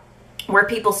saw were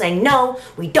people saying, no,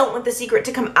 we don't want the secret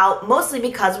to come out, mostly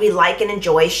because we like and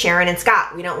enjoy Sharon and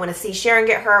Scott. We don't want to see Sharon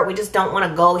get hurt. We just don't want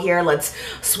to go here. Let's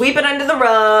sweep it under the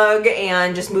rug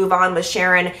and just move on with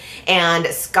Sharon and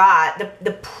Scott.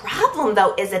 The problem,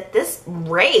 though, is at this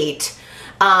rate,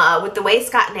 with the way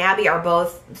Scott and Abby are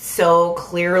both so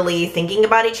clearly thinking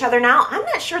about each other now, I'm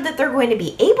not sure that they're going to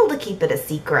be able to keep it a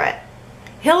secret.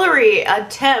 Hillary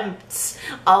attempts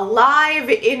a live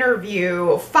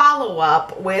interview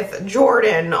follow-up with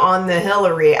Jordan on the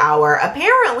Hillary Hour,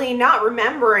 apparently not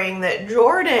remembering that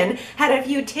Jordan had a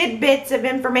few tidbits of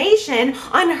information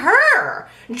on her.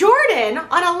 Jordan,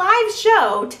 on a live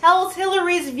show, tells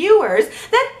Hillary's viewers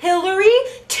that Hillary,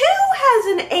 too, has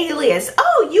an alias.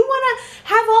 Oh, you want to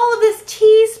have all of this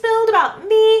tea spilled about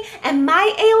me and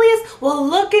my alias? Well,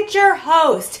 look at your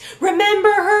host.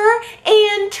 Remember her,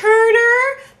 Ann Turner?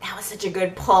 That was such a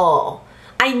good pull.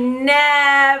 I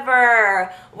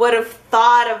never would have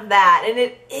thought of that, and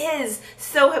it is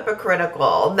so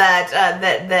hypocritical that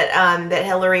that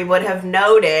Hillary would have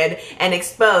noted and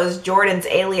exposed Jordan's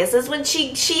aliases when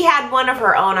she had one of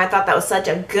her own. I thought that was such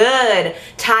a good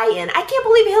tie-in. I can't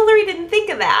believe Hillary didn't think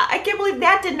of that. I can't believe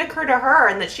that didn't occur to her,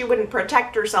 and that she wouldn't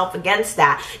protect herself against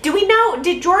that. Do we know?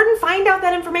 Did Jordan find out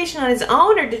that information on his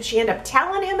own, or did she end up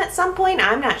telling him at some point?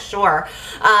 I'm not sure.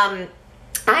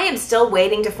 I am still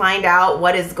waiting to find out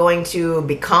what is going to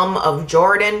become of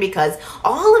Jordan, because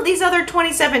all of these other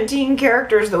 2017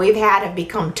 characters that we've had have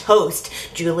become toast.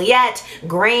 Juliet,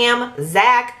 Graham,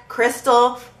 Zach,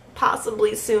 Crystal,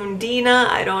 possibly soon Dina,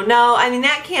 I don't know. I mean,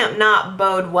 that can't not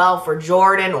bode well for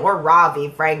Jordan or Ravi,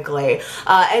 frankly.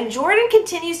 And Jordan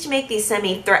continues to make these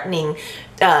semi-threatening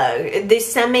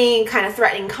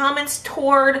comments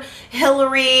toward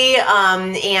Hillary,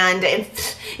 and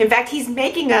in fact, he's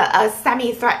making a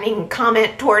semi-threatening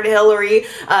comment toward Hillary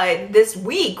this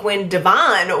week when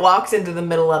Devon walks into the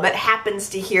middle of it, happens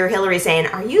to hear Hillary saying,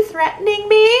 "Are you threatening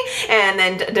me?" And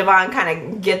then Devon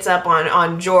kind of gets up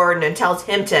on Jordan and tells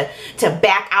him to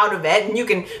back out of it, and you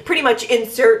can pretty much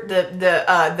insert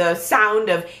the sound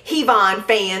of Hevon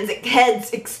fans' heads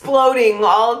exploding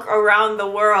all around the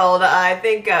world. I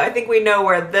think we know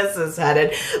where this is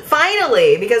headed.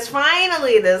 Finally, because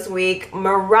finally this week,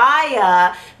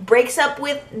 Mariah breaks up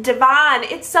with Devon.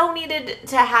 It so needed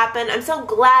to happen. I'm so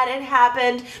glad it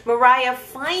happened. Mariah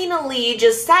finally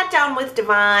just sat down with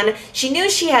Devon. She knew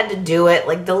she had to do it.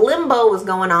 Like, the limbo was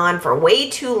going on for way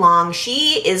too long.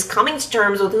 She is coming to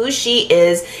terms with who she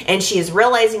is, and she is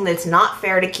realizing that it's not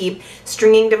fair to keep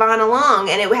stringing Devon along.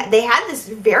 And they had this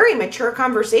very mature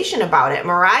conversation about it.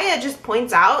 Mariah just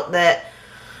points out that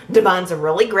Devon's a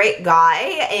really great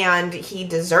guy, and he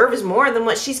deserves more than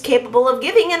what she's capable of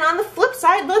giving. And on the flip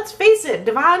side, let's face it,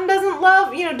 Devon doesn't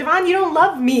love, Devon, you don't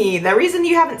love me. The reason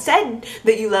you haven't said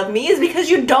that you love me is because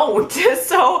you don't.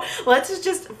 So let's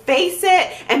just face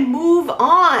it and move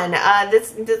on.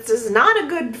 This is not a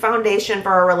good foundation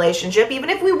for a relationship, even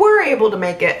if we were able to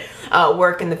make it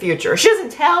work in the future. She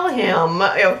doesn't tell him,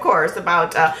 of course,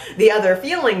 about the other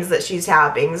feelings that she's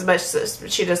having, but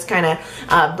she just kind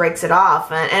of breaks it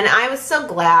off. And I was so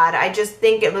glad. I just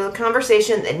think it was a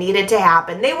conversation that needed to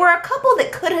happen. They were a couple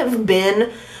that could have been,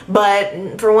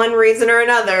 but for one reason or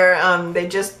another, they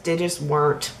just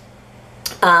weren't.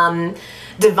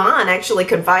 Devon actually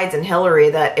confides in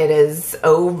Hillary that it is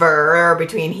over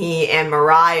between he and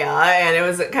Mariah, and it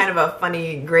was kind of a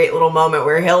funny, great little moment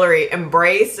where Hillary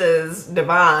embraces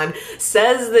Devon,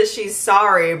 says that she's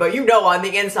sorry, but you know on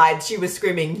the inside she was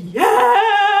screaming, yes!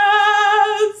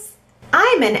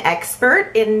 I'm an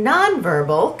expert in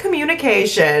nonverbal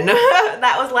communication.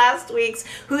 That was last week's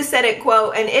Who Said It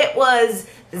quote, and it was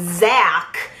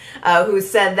Zach who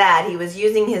said that. He was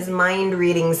using his mind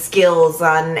reading skills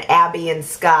on Abby and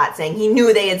Scott, saying he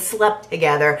knew they had slept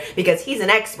together because he's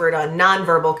an expert on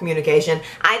nonverbal communication.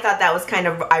 I thought that was kind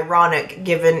of ironic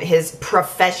given his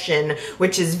profession,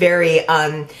 which is very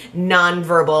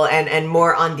nonverbal and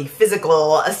more on the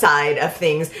physical side of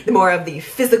things, more of the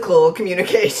physical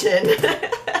communication.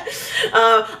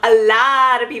 A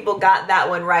lot of people got that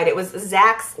one right. It was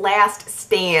Zach's last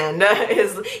stand,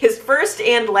 his first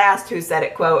and last Who Said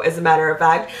It quote, as a matter of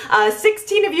fact.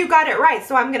 16 of you got it right,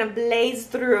 so I'm going to blaze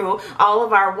through all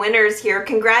of our winners here.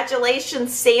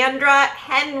 Congratulations, Sandra,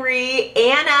 Henry,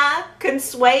 Anna,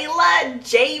 Consuela,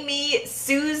 Jamie,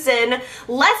 Susan,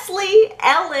 Leslie,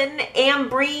 Ellen,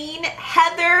 Ambreen,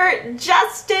 Heather,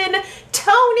 Justin,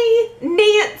 Tony,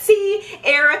 Nancy,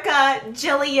 Erica,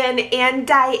 Jillian, and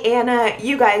Diana.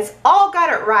 You guys all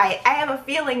got it right. I have a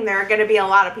feeling there are going to be a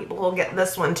lot of people who will get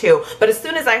this one too. But as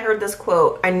soon as I heard this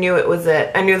quote, I knew it was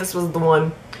it. I knew this was the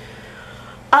one.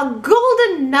 A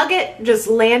golden nugget just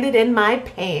landed in my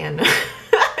pan.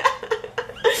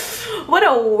 What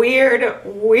a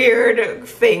weird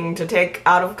thing to take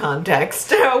out of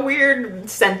context. A weird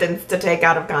sentence to take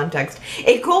out of context.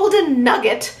 A golden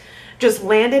nugget just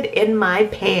landed in my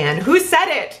pan. Who said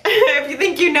it? If you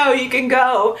think you know, you can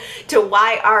go to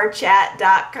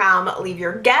yrchat.com, leave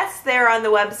your guess there on the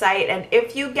website, and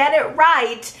if you get it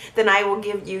right, then I will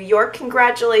give you your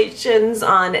congratulations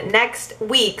on next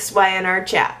week's Y&R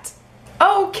Chat.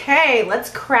 Okay,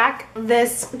 let's crack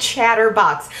this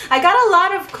Chatterbox. I got a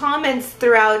lot of comments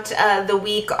throughout the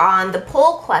week on the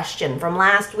poll question from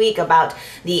last week about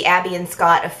the Abby and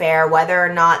Scott affair, whether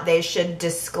or not they should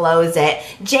disclose it.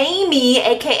 Jamie,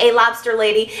 aka Lobster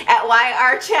Lady at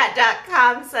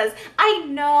yrchat.com says, I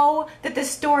know that the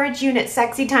storage unit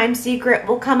sexy time secret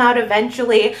will come out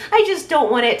eventually. I just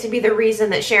don't want it to be the reason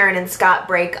that Sharon and Scott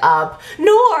break up,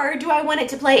 nor do I want it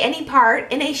to play any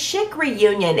part in a chic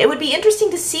reunion. It would be interesting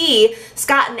to see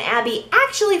Scott and Abby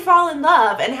actually fall in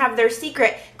love and have their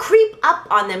secret creep up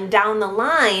on them down the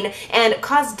line and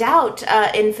cause doubt,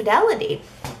 infidelity.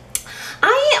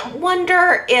 I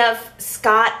wonder if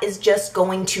Scott is just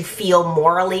going to feel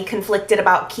morally conflicted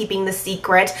about keeping the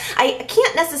secret. I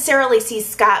can't necessarily see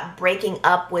Scott breaking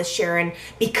up with Sharon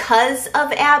because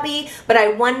of Abby, but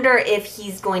I wonder if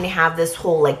he's going to have this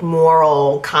whole like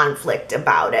moral conflict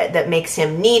about it that makes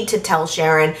him need to tell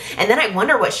Sharon, and then I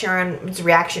wonder what Sharon's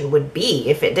reaction would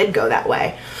be if it did go that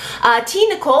way. T.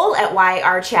 Nicole at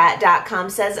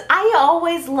yrchat.com says, I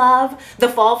always love the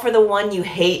fall for the one you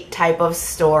hate type of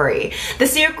story. The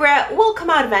secret will come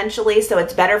out eventually, so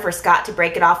it's better for Scott to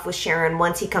break it off with Sharon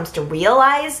once he comes to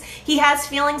realize he has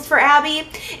feelings for Abby.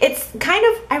 It's kind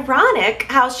of ironic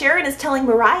how Sharon is telling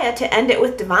Mariah to end it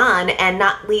with Devon and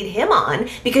not lead him on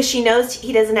because she knows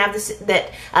he doesn't have this,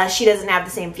 she doesn't have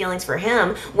the same feelings for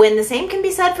him, when the same can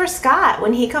be said for Scott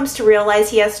when he comes to realize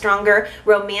he has stronger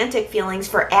romantic feelings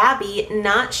for Abby,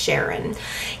 not Sharon.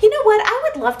 You know what? I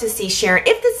would love to see Sharon,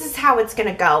 if this is how it's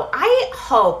gonna go, I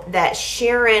hope that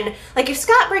Sharon, like if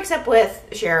Scott breaks up with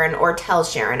Sharon or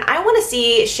tells Sharon, I want to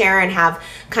see Sharon have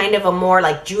kind of a more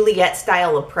like Juliet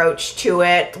style approach to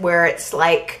it, where it's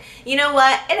like, you know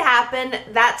what, it happened,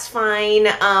 that's fine,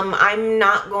 I'm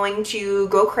not going to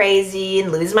go crazy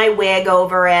and lose my wig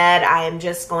over it, I am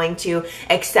just going to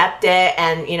accept it,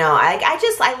 and you know,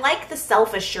 I like the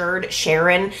self-assured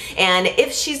Sharon, and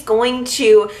if she's going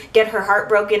to get her heart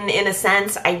broken in a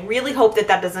sense, I really hope that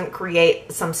that doesn't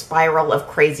create some spiral of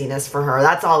craziness for her.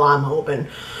 That's all I'm hoping.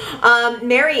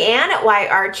 Mary Ann at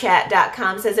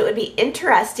yrchat.com says it would be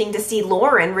interesting to see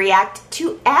Lauren react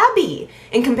to Abby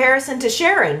in comparison to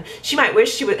Sharon. She might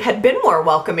wish she had been more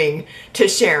welcoming to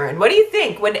Sharon. What do you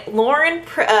think? Would Lauren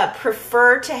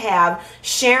prefer to have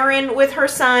Sharon with her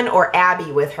son or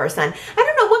Abby with her son? I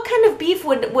don't know, what kind of beef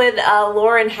would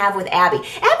Lauren have with Abby?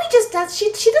 Abby just does,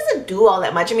 she doesn't do all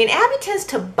that much. I mean, Abby tends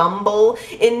to bumble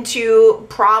into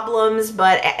problems,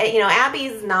 but you know,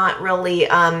 Abby's not really,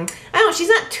 I don't know, she's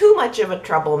not too much of a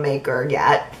troublemaker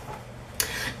yet.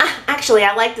 Actually,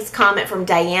 I like this comment from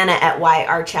Diana at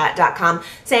yrchat.com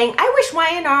saying, I wish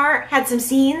Y&R had some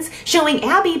scenes showing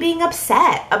Abby being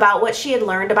upset about what she had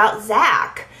learned about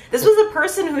Zach. This was a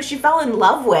person who she fell in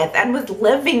love with and was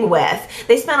living with.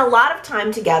 They spent a lot of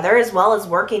time together as well as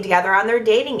working together on their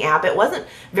dating app. It wasn't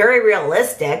very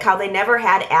realistic how they never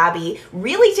had Abby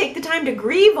really take the time to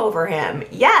grieve over him.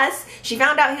 Yes, she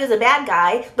found out he was a bad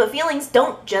guy, but feelings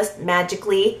don't just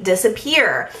magically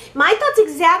disappear. My thoughts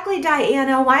exactly,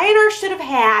 Diana. Y&R should have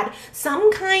had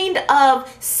some kind of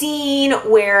scene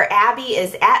where Abby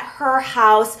is at her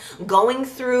house going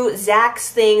through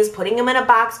Zach's things, putting him in a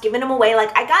box, giving him away.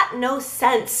 Like, I got no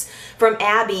sense from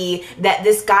Abby that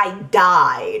this guy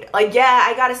died. Like, yeah,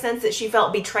 I got a sense that she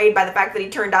felt betrayed by the fact that he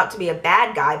turned out to be a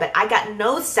bad guy, but I got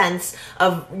no sense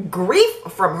of grief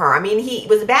from her. I mean, he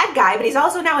was a bad guy, but he's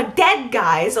also now a dead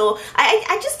guy. So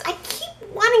I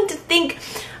keep wanting to think,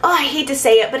 oh, I hate to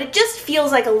say it, but it just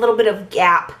feels like a little bit of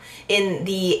gap in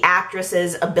the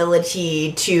actress's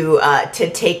ability to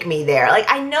take me there. Like,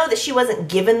 I know that she wasn't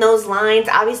given those lines.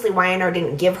 Obviously, Y&R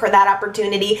didn't give her that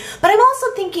opportunity. But I'm also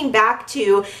thinking back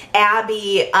to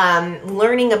Abby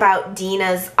learning about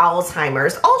Dina's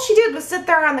Alzheimer's. All she did was sit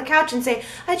there on the couch and say,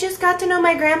 I just got to know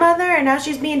my grandmother and now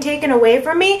she's being taken away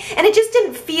from me. And it just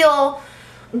didn't feel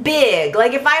big.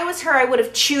 Like, if I was her, I would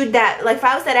have chewed that, like, if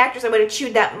I was that actress, I would have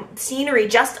chewed that scenery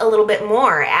just a little bit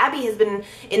more. Abby has been,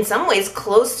 in some ways,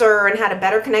 closer and had a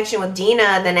better connection with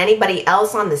Dina than anybody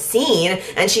else on the scene,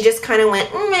 and she just kind of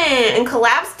went, meh, and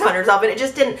collapsed on herself, and I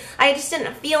just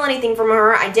didn't feel anything from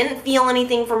her. I didn't feel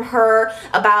anything from her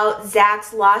about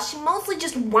Zach's loss. She mostly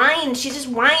just whines. She just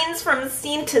whines from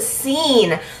scene to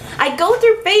scene. I go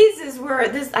through phases where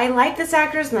I like this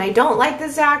actress and I don't like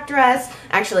this actress.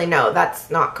 Actually, no, that's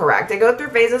not correct. I go through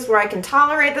phases where I can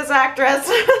tolerate this actress.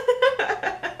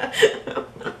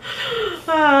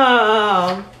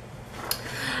 Oh.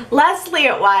 Leslie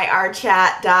at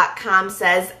yrchat.com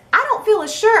says, I don't feel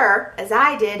as sure as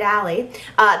I did, Allie,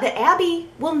 that Abby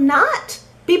will not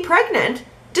be pregnant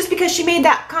just because she made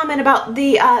that comment about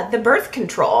the birth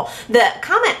control. The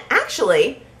comment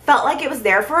actually felt like it was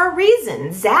there for a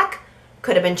reason. Zach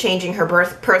could have been changing her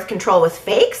birth control with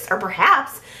fakes, or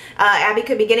perhaps Abby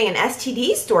could be getting an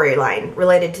STD storyline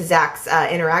related to Zach's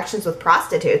interactions with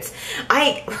prostitutes.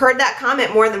 I heard that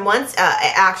comment more than once,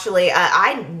 actually.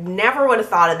 I never would have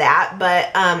thought of that, but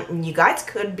you guys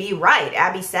could be right.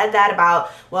 Abby said that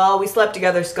about, well, we slept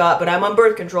together, Scott, but I'm on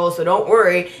birth control, so don't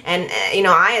worry. And, you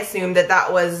know, I assumed that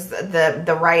that was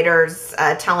the writers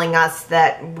telling us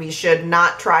that we should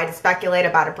not try to speculate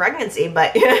about a pregnancy,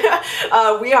 but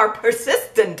we are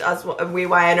persistent, us, we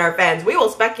Y&R fans. We will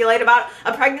speculate about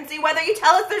a pregnancy whether you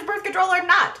tell us there's birth control or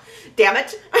not. Damn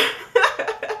it.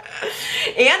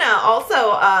 Anna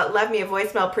also left me a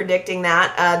voicemail predicting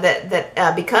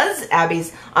that because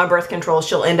Abby's on birth control,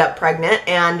 she'll end up pregnant,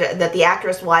 and that the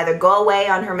actress will either go away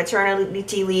on her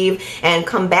maternity leave and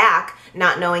come back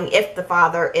not knowing if the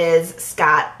father is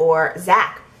Scott or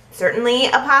Zach. Certainly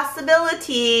a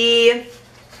possibility.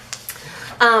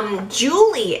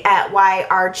 Julie at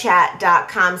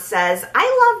yrchat.com says,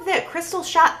 I love that Crystal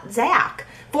shot Zach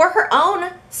for her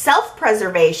own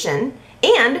self-preservation,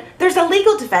 and there's a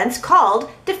legal defense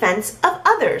called defense of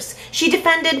others. She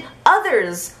defended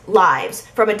others' lives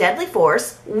from a deadly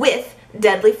force with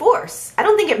deadly force. I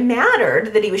don't think it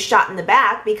mattered that he was shot in the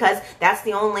back, because that's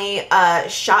the only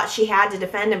shot she had to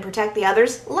defend and protect the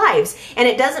others' lives. And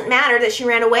it doesn't matter that she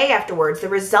ran away afterwards. The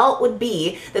result would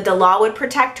be that the law would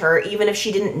protect her even if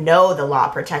she didn't know the law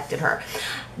protected her.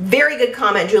 Very good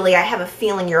comment, Julie. I have a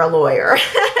feeling you're a lawyer.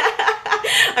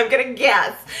 I'm gonna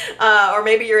guess, or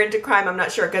maybe you're into crime, I'm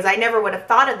not sure, because I never would have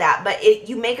thought of that, but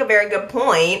you make a very good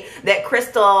point that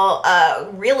Crystal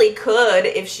really could,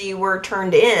 if she were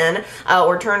turned in,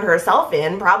 or turned herself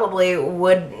in, probably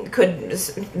could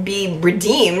be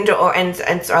redeemed, or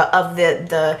of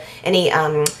any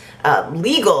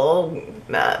legal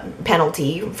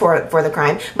penalty for the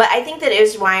crime. But I think that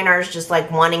Y&R's just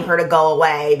like wanting her to go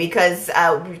away, because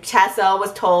Tessa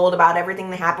was told about everything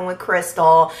that happened with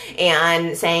Crystal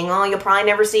and saying, oh, you'll probably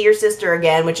never see your sister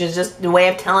again, which is just the way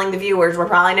of telling the viewers we're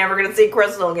probably never going to see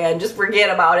Crystal again. Just forget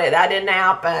about it. That didn't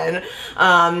happen.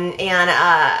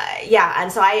 Yeah,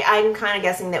 and so I'm kind of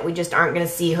guessing that we just aren't going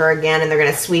to see her again, and they're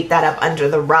going to sweep that up under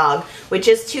the rug, which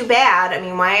is too bad. I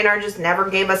mean, Y&R just never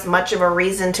gave us much of a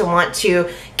reason to want to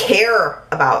care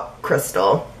about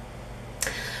Crystal.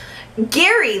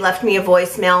 Gary left me a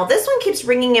voicemail. This one keeps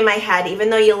ringing in my head even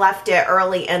though you left it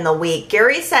early in the week.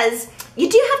 Gary says, you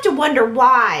do have to wonder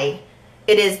why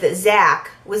it is that Zach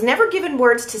was never given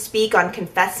words to speak on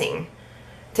confessing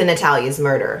to Natalia's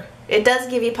murder. It does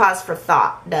give you pause for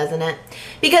thought, doesn't it?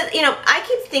 Because, you know, I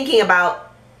keep thinking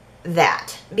about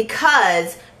that,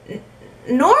 because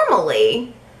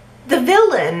normally the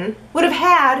villain would have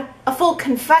had a full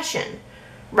confession,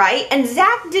 right? And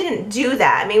Zach didn't do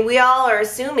that. I mean, we all are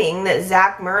assuming that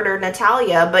Zach murdered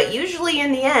Natalia, but usually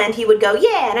in the end he would go,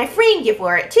 yeah, and I framed you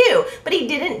for it too. But he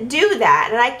didn't do that.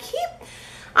 And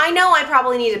I know I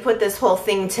probably need to put this whole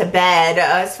thing to bed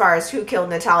as far as who killed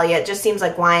Natalia. It just seems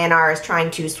like Y&R is trying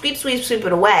to sweep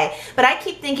it away. But I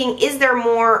keep thinking, is there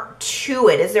more to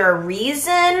it? Is there a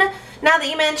reason? Now that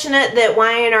you mention it, that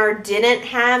Y&R didn't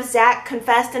have Zach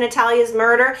confess to Natalia's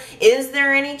murder, is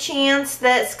there any chance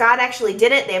that Scott actually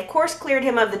did it? They of course cleared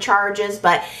him of the charges,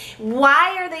 but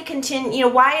why are they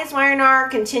why is Y&R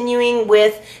continuing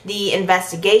with the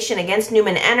investigation against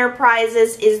Newman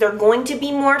Enterprises? Is there going to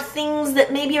be more things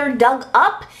that maybe are dug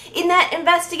up in that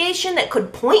investigation that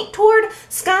could point toward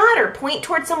Scott or point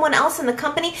toward someone else in the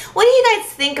company? What do you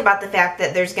guys think about the fact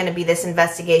that there's going to be this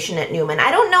investigation at Newman?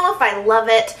 I don't know if I love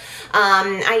it.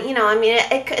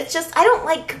 It's just, I don't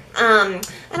like, I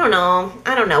don't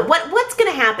know. What's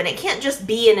going to happen? It can't just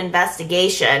be an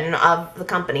investigation of the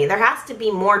company. There has to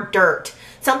be more dirt,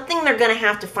 something they're going to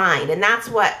have to find. And that's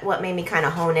what made me kind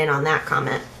of hone in on that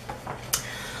comment.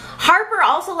 Harper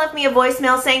also left me a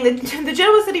voicemail saying that the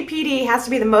Genoa City PD has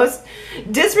to be the most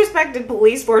disrespected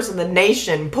police force in the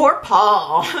nation. Poor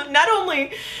Paul. Not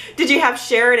only did you have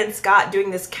Sharon and Scott doing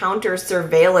this counter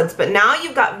surveillance, but now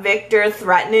you've got Victor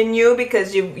threatening you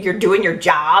because you're doing your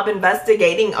job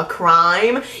investigating a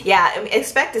crime. Yeah,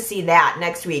 expect to see that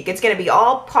next week. It's going to be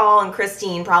all Paul and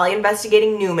Christine probably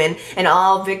investigating Newman, and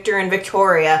all Victor and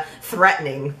Victoria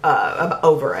threatening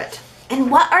over it. And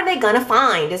what are they going to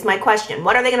find is my question.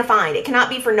 What are they going to find? It cannot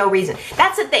be for no reason.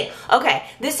 That's the thing. Okay,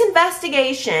 this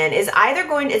investigation is either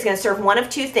going to serve one of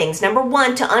two things. Number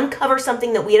one, to uncover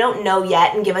something that we don't know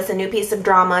yet and give us a new piece of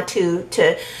drama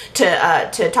to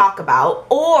talk about,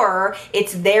 or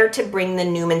it's there to bring the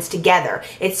Newmans together.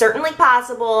 It's certainly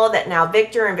possible that now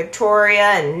Victor and Victoria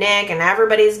and Nick and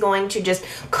everybody's going to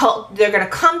they're going to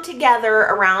come together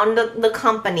around the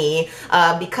company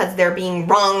because they're being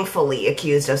wrongfully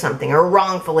accused of something or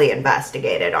wrongfully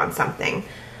investigated on something.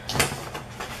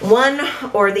 One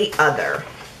or the other.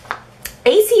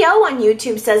 ACO on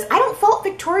YouTube says, I don't fault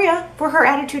Victoria for her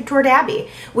attitude toward Abby.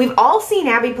 We've all seen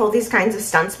Abby pull these kinds of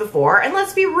stunts before, and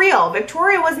let's be real,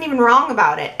 Victoria wasn't even wrong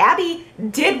about it. Abby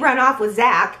did run off with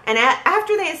Zach, and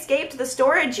after they escaped the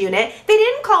storage unit, they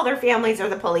didn't call their families or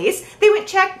the police. They went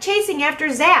chasing after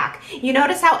Zach. You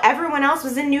notice how everyone else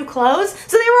was in new clothes?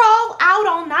 So they were all out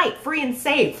all night, free and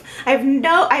safe. I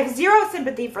have zero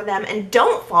sympathy for them, and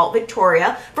don't fault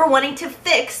Victoria for wanting to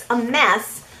fix a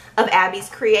mess of Abby's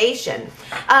creation.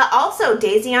 Also,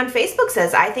 Daisy on Facebook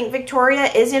says, I think Victoria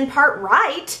is in part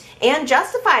right and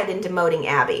justified in demoting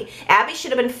Abby. Abby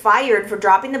should have been fired for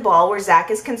dropping the ball where Zach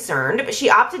is concerned, but she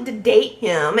opted to date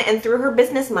him and threw her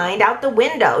business mind out the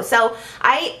window. So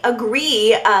I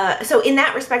agree. So in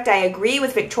that respect, I agree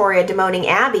with Victoria demoting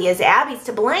Abby, as Abby's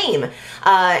to blame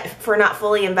for not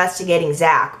fully investigating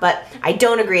Zach. But I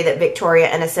don't agree that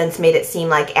Victoria, in a sense, made it seem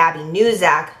like Abby knew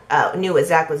what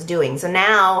Zach was doing. So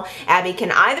now Abby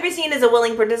can either be seen as a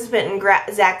willing participant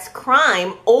in Zach's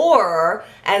crime or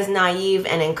as naive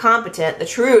and incompetent. The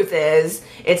truth is,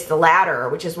 it's the latter,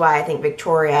 which is why I think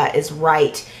Victoria is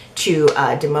right to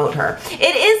demote her.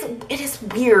 It is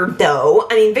weird though.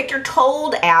 I mean, Victor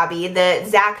told Abby that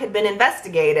Zach had been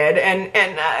investigated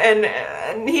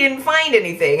and he didn't find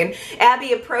anything. And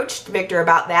Abby approached Victor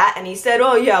about that, and he said,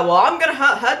 "Oh yeah, well,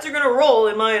 heads are gonna roll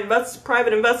in my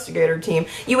private investigator team."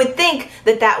 You would think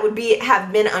that would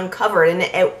have been uncovered,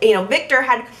 and Victor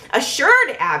had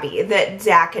assured Abby that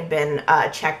Zach had been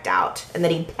checked out and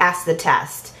that he passed the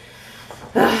test.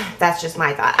 That's just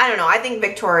my thought. I don't know. I think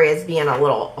Victoria is being a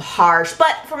little harsh,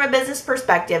 but from a business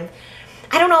perspective,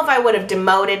 I don't know if I would have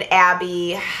demoted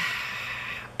Abby.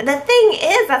 The thing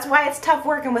is, that's why it's tough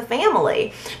working with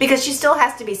family, because she still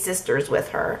has to be sisters with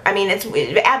her. I mean,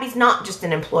 Abby's not just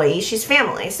an employee; she's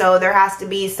family. So there has to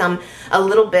be a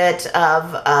little bit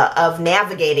of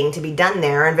navigating to be done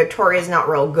there, and Victoria's not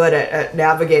real good at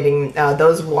navigating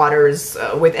those waters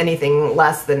with anything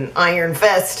less than iron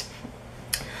fist.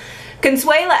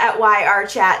 Consuela at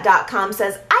yrchat.com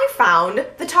says, I found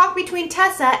the talk between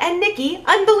Tessa and Nikki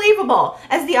unbelievable,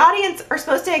 as the audience are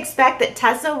supposed to expect that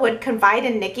Tessa would confide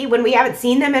in Nikki when we haven't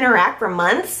seen them interact for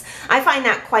months. I find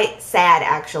that quite sad,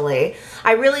 actually.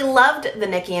 I really loved the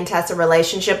Nikki and Tessa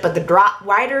relationship, but the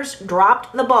writers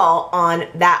dropped the ball on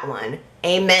that one.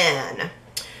 Amen.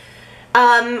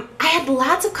 I had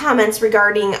lots of comments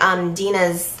regarding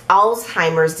Dina's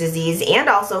Alzheimer's disease, and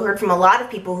also heard from a lot of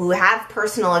people who have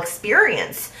personal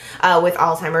experience with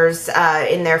Alzheimer's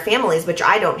in their families, which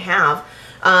I don't have.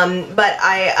 But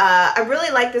I really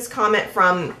like this comment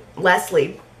from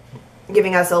Leslie.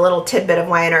 giving us a little tidbit of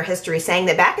Y&R history, saying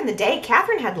that back in the day,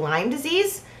 Catherine had Lyme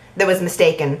disease that was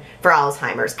mistaken for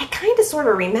Alzheimer's. I kind of sort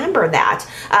of remember that.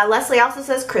 Leslie also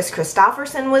says Chris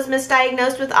Christopherson was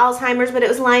misdiagnosed with Alzheimer's, but it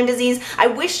was Lyme disease. I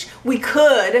wish we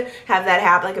could have that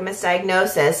happen, like a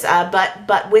misdiagnosis,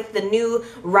 but with the new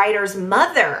writer's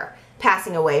mother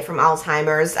passing away from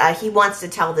Alzheimer's, he wants to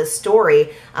tell this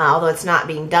story, although it's not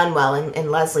being done well in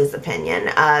Leslie's opinion.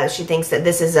 She thinks that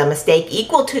this is a mistake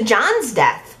equal to John's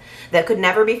death that could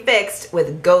never be fixed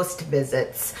with ghost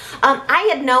visits. I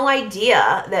had no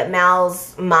idea that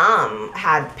Mal's mom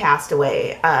had passed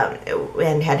away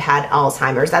and had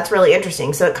Alzheimer's. That's really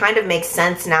interesting. So it kind of makes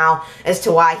sense now as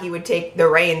to why he would take the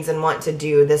reins and want to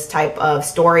do this type of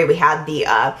story. We had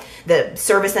the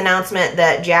service announcement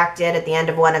that Jack did at the end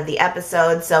of one of the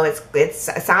episodes. So it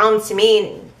sounds to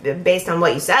me, based on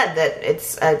what you said, that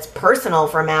it's personal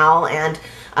for Mal, and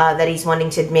that he's wanting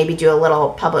to maybe do a little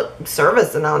public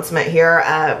service announcement here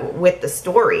with the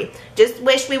story. Just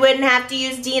wish we wouldn't have to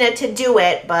use Dina to do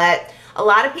it, but a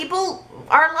lot of people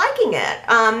are liking it.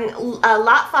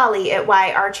 Lotfolly at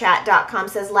yrchat.com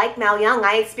says, like Mal Young,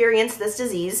 I experienced this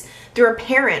disease through a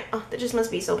parent. Oh, that just must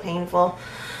be so painful.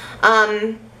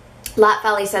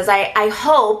 Lotfolly says, I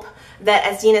hope that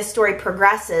as Dina's story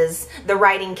progresses, the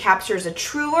writing captures a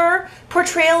truer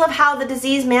portrayal of how the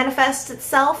disease manifests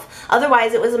itself.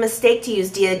 Otherwise, it was a mistake to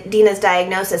use Dina's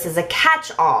diagnosis as a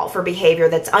catch-all for behavior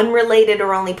that's unrelated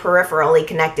or only peripherally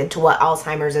connected to what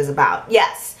Alzheimer's is about.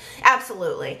 Yes,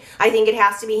 absolutely. I think it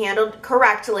has to be handled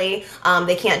correctly.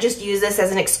 They can't just use this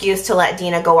as an excuse to let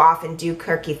Dina go off and do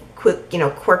quirky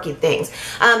things.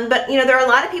 But there are a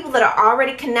lot of people that are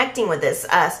already connecting with this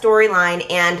storyline,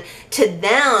 and to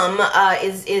them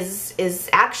is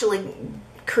actually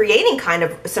creating kind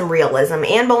of some realism.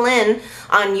 Anne Boleyn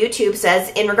on YouTube says,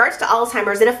 in regards to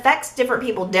Alzheimer's, it affects different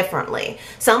people differently.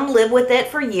 Some live with it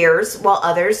for years, while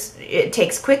others it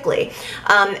takes quickly.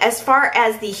 As far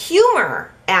as the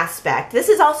humor aspect, this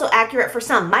is also accurate for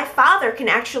some. My father can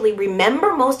actually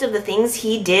remember most of the things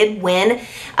he did when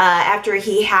after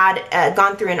he had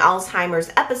gone through an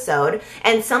Alzheimer's episode,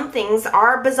 and some things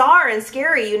are bizarre and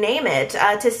scary, you name it.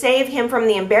 To save him from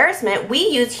the embarrassment, we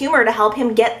use humor to help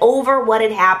him get over what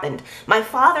had happened. My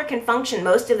father can function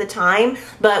most of the time,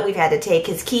 but we've had to take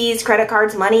his keys, credit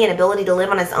cards, money, and ability to live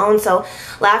on his own, so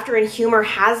laughter and humor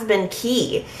has been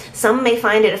key. Some may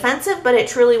find it offensive, but it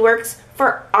truly works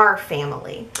for our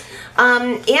family.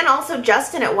 And also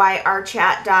Justin at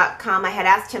yrchat.com, I had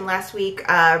asked him last week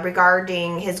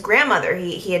regarding his grandmother.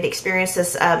 He had experienced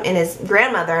this in his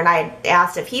grandmother, and I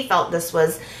asked if he felt this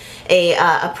was a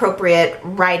appropriate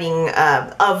writing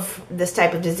of this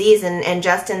type of disease, and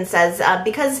Justin says,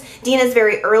 because Dina's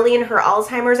very early in her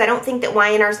Alzheimer's, I don't think that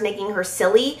Y&R is making her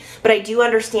silly, but I do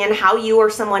understand how you or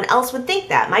someone else would think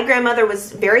that. My grandmother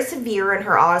was very severe in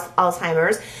her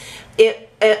Alzheimer's.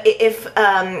 If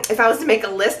I was to make a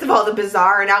list of all the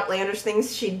bizarre and outlandish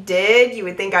things she did, you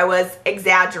would think I was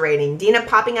exaggerating. Dina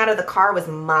popping out of the car was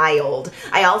mild.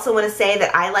 I also want to say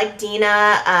that I like Dina,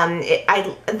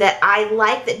 I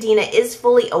like that Dina is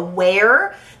fully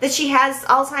aware that she has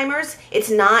Alzheimer's. It's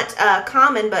not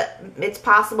common, but it's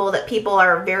possible that people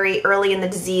are very early in the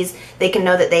disease, they can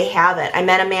know that they have it. I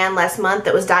met a man last month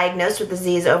that was diagnosed with the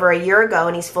disease over a year ago,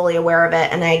 and he's fully aware of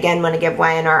it, and I again want to give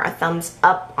Y&R a thumbs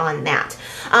up on that.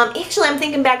 Actually, I'm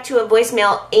thinking back to a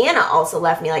voicemail Anna also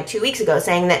left me like 2 weeks ago,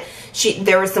 saying that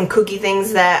there were some kooky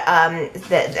things that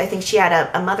that I think she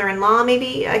had a mother-in-law,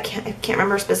 maybe, I can't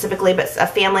remember specifically, but a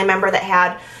family member that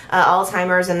had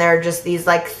Alzheimer's, and there are just these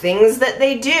like things that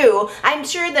they do. I'm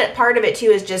sure that part of it too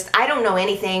is just I don't know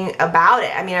anything about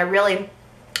it. I mean,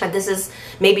 this is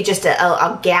maybe just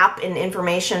a gap in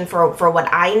information for what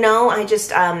I know. I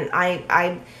just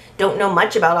I don't know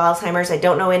much about Alzheimer's. I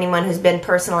don't know anyone who's been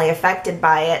personally affected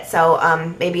by it, so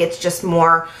maybe it's just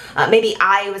more, maybe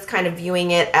I was kind of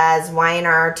viewing it as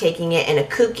Y&R taking it in a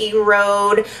kooky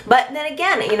road, but then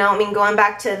again, I mean, going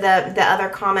back to the other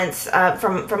comments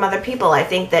from other people, I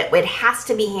think that it has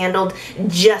to be handled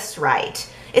just right.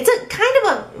 It's a kind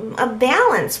of a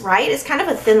balance, right? It's kind of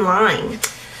a thin line.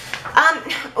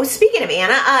 Speaking of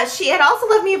Anna, she had also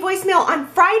left me a voicemail on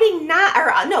Friday night,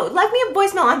 left me a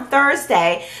voicemail on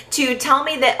Thursday to tell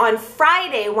me that on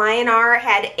Friday, Y&R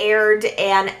had aired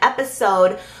an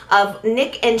episode of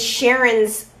Nick and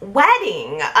Sharon's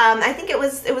wedding. I think it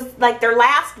was like their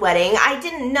last wedding. I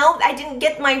didn't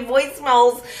get my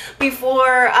voicemails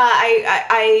before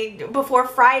before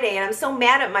Friday, and I'm so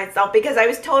mad at myself because I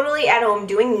was totally at home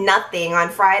doing nothing on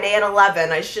Friday at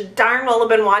 11. I should darn well have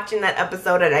been watching that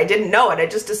episode, and I didn't know it. I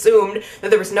just assumed that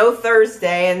there was no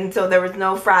Thursday, and so there was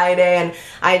no Friday, and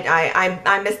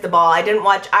I missed the ball. I didn't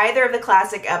watch either of the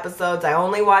classic episodes. I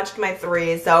only watched my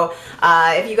 3. So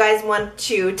if you guys want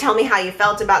to tell me how you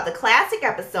felt about the classic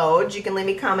episode, you can leave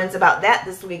me comments about that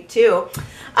this week too.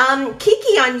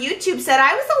 Kiki on YouTube said,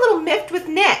 I was a little miffed with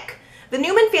Nick. The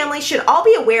Newman family should all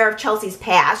be aware of Chelsea's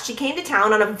past. She came to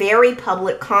town on a very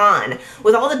public con.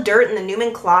 With all the dirt in the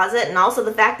Newman closet, and also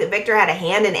the fact that Victor had a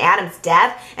hand in Adam's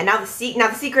death, and now the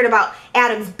secret about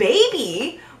Adam's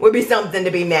baby would be something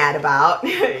to be mad about.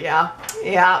 Yeah.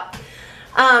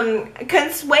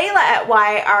 Consuela at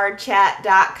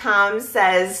yrchat.com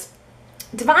says,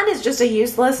 Devon is just a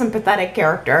useless and pathetic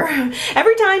character.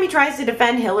 Every time he tries to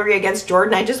defend Hillary against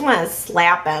Jordan, I just want to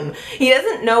slap him. He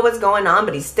doesn't know what's going on,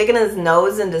 but he's sticking his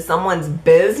nose into someone's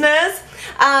business.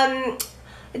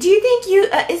 Do you think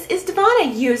is Devon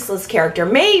a useless character?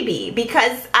 Maybe,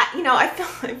 because I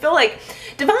feel like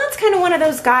Devon's kind of one of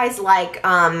those guys like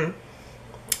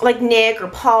Nick or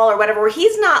Paul or whatever, where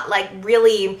he's not like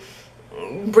really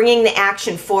bringing the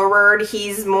action forward.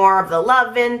 He's more of the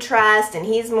love interest, and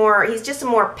he's just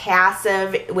more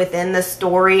passive within the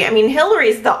story. I mean,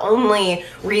 Hillary's the only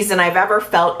reason I've ever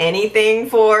felt anything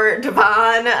for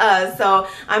Devon, so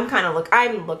I'm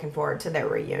looking forward to their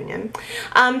reunion.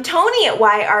 Tony at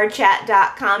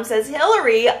yrchat.com says,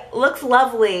 Hillary looks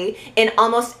lovely in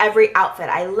almost every outfit.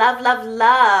 I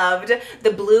loved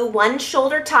the blue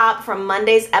one-shoulder top from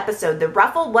Monday's episode. The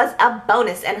ruffle was a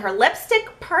bonus, and her lipstick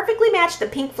perfectly matched the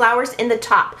pink flowers in the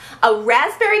top. A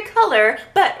raspberry color,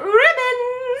 but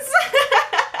ribbons.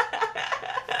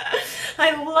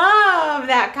 I love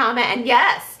that comment, and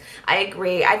yes, I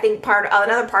agree. I think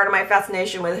another part of my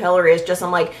fascination with Hillary is just,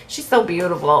 I'm like, she's so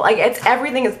beautiful. Like,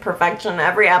 everything is perfection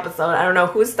every episode. I don't know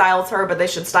who styles her, but they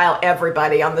should style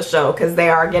everybody on the show because they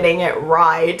are getting it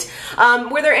right.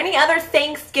 Were there any other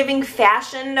Thanksgiving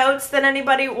fashion notes that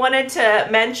anybody wanted to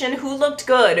mention? Who looked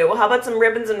good? How about some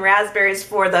ribbons and raspberries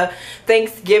for the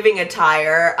Thanksgiving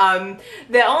attire?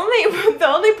 The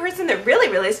only person that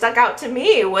really stuck out to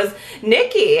me was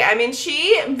Nikki. I mean,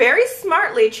 she very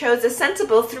smartly chose a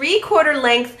sensible 3/4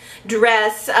 length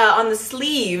dress on the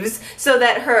sleeves, so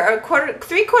that her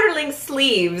 3/4 length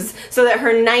sleeves, so that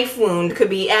her knife wound could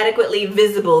be adequately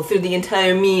visible through the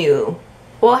entire meal.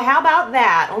 Well, how about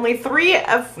that? Only 3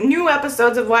 new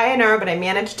episodes of Y&R, but I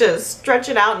managed to stretch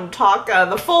it out and talk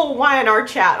the full Y&R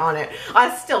chat on it.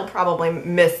 I still probably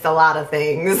missed a lot of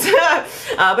things,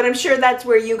 but I'm sure that's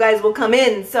where you guys will come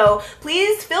in. So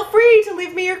please feel free to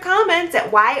leave me your comments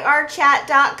at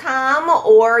yrchat.com,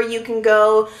 or you can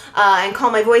go and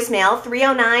call my voicemail,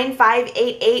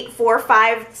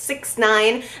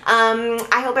 309-588-4569.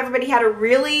 I hope everybody had a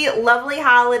really lovely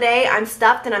holiday. I'm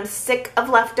stuffed and I'm sick of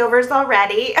leftovers already.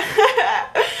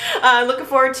 Looking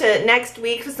forward to next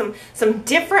week with some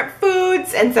different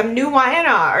foods and some new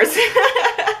Y&Rs.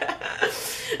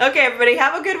 Okay, everybody,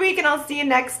 have a good week, and I'll see you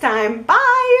next time.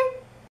 Bye!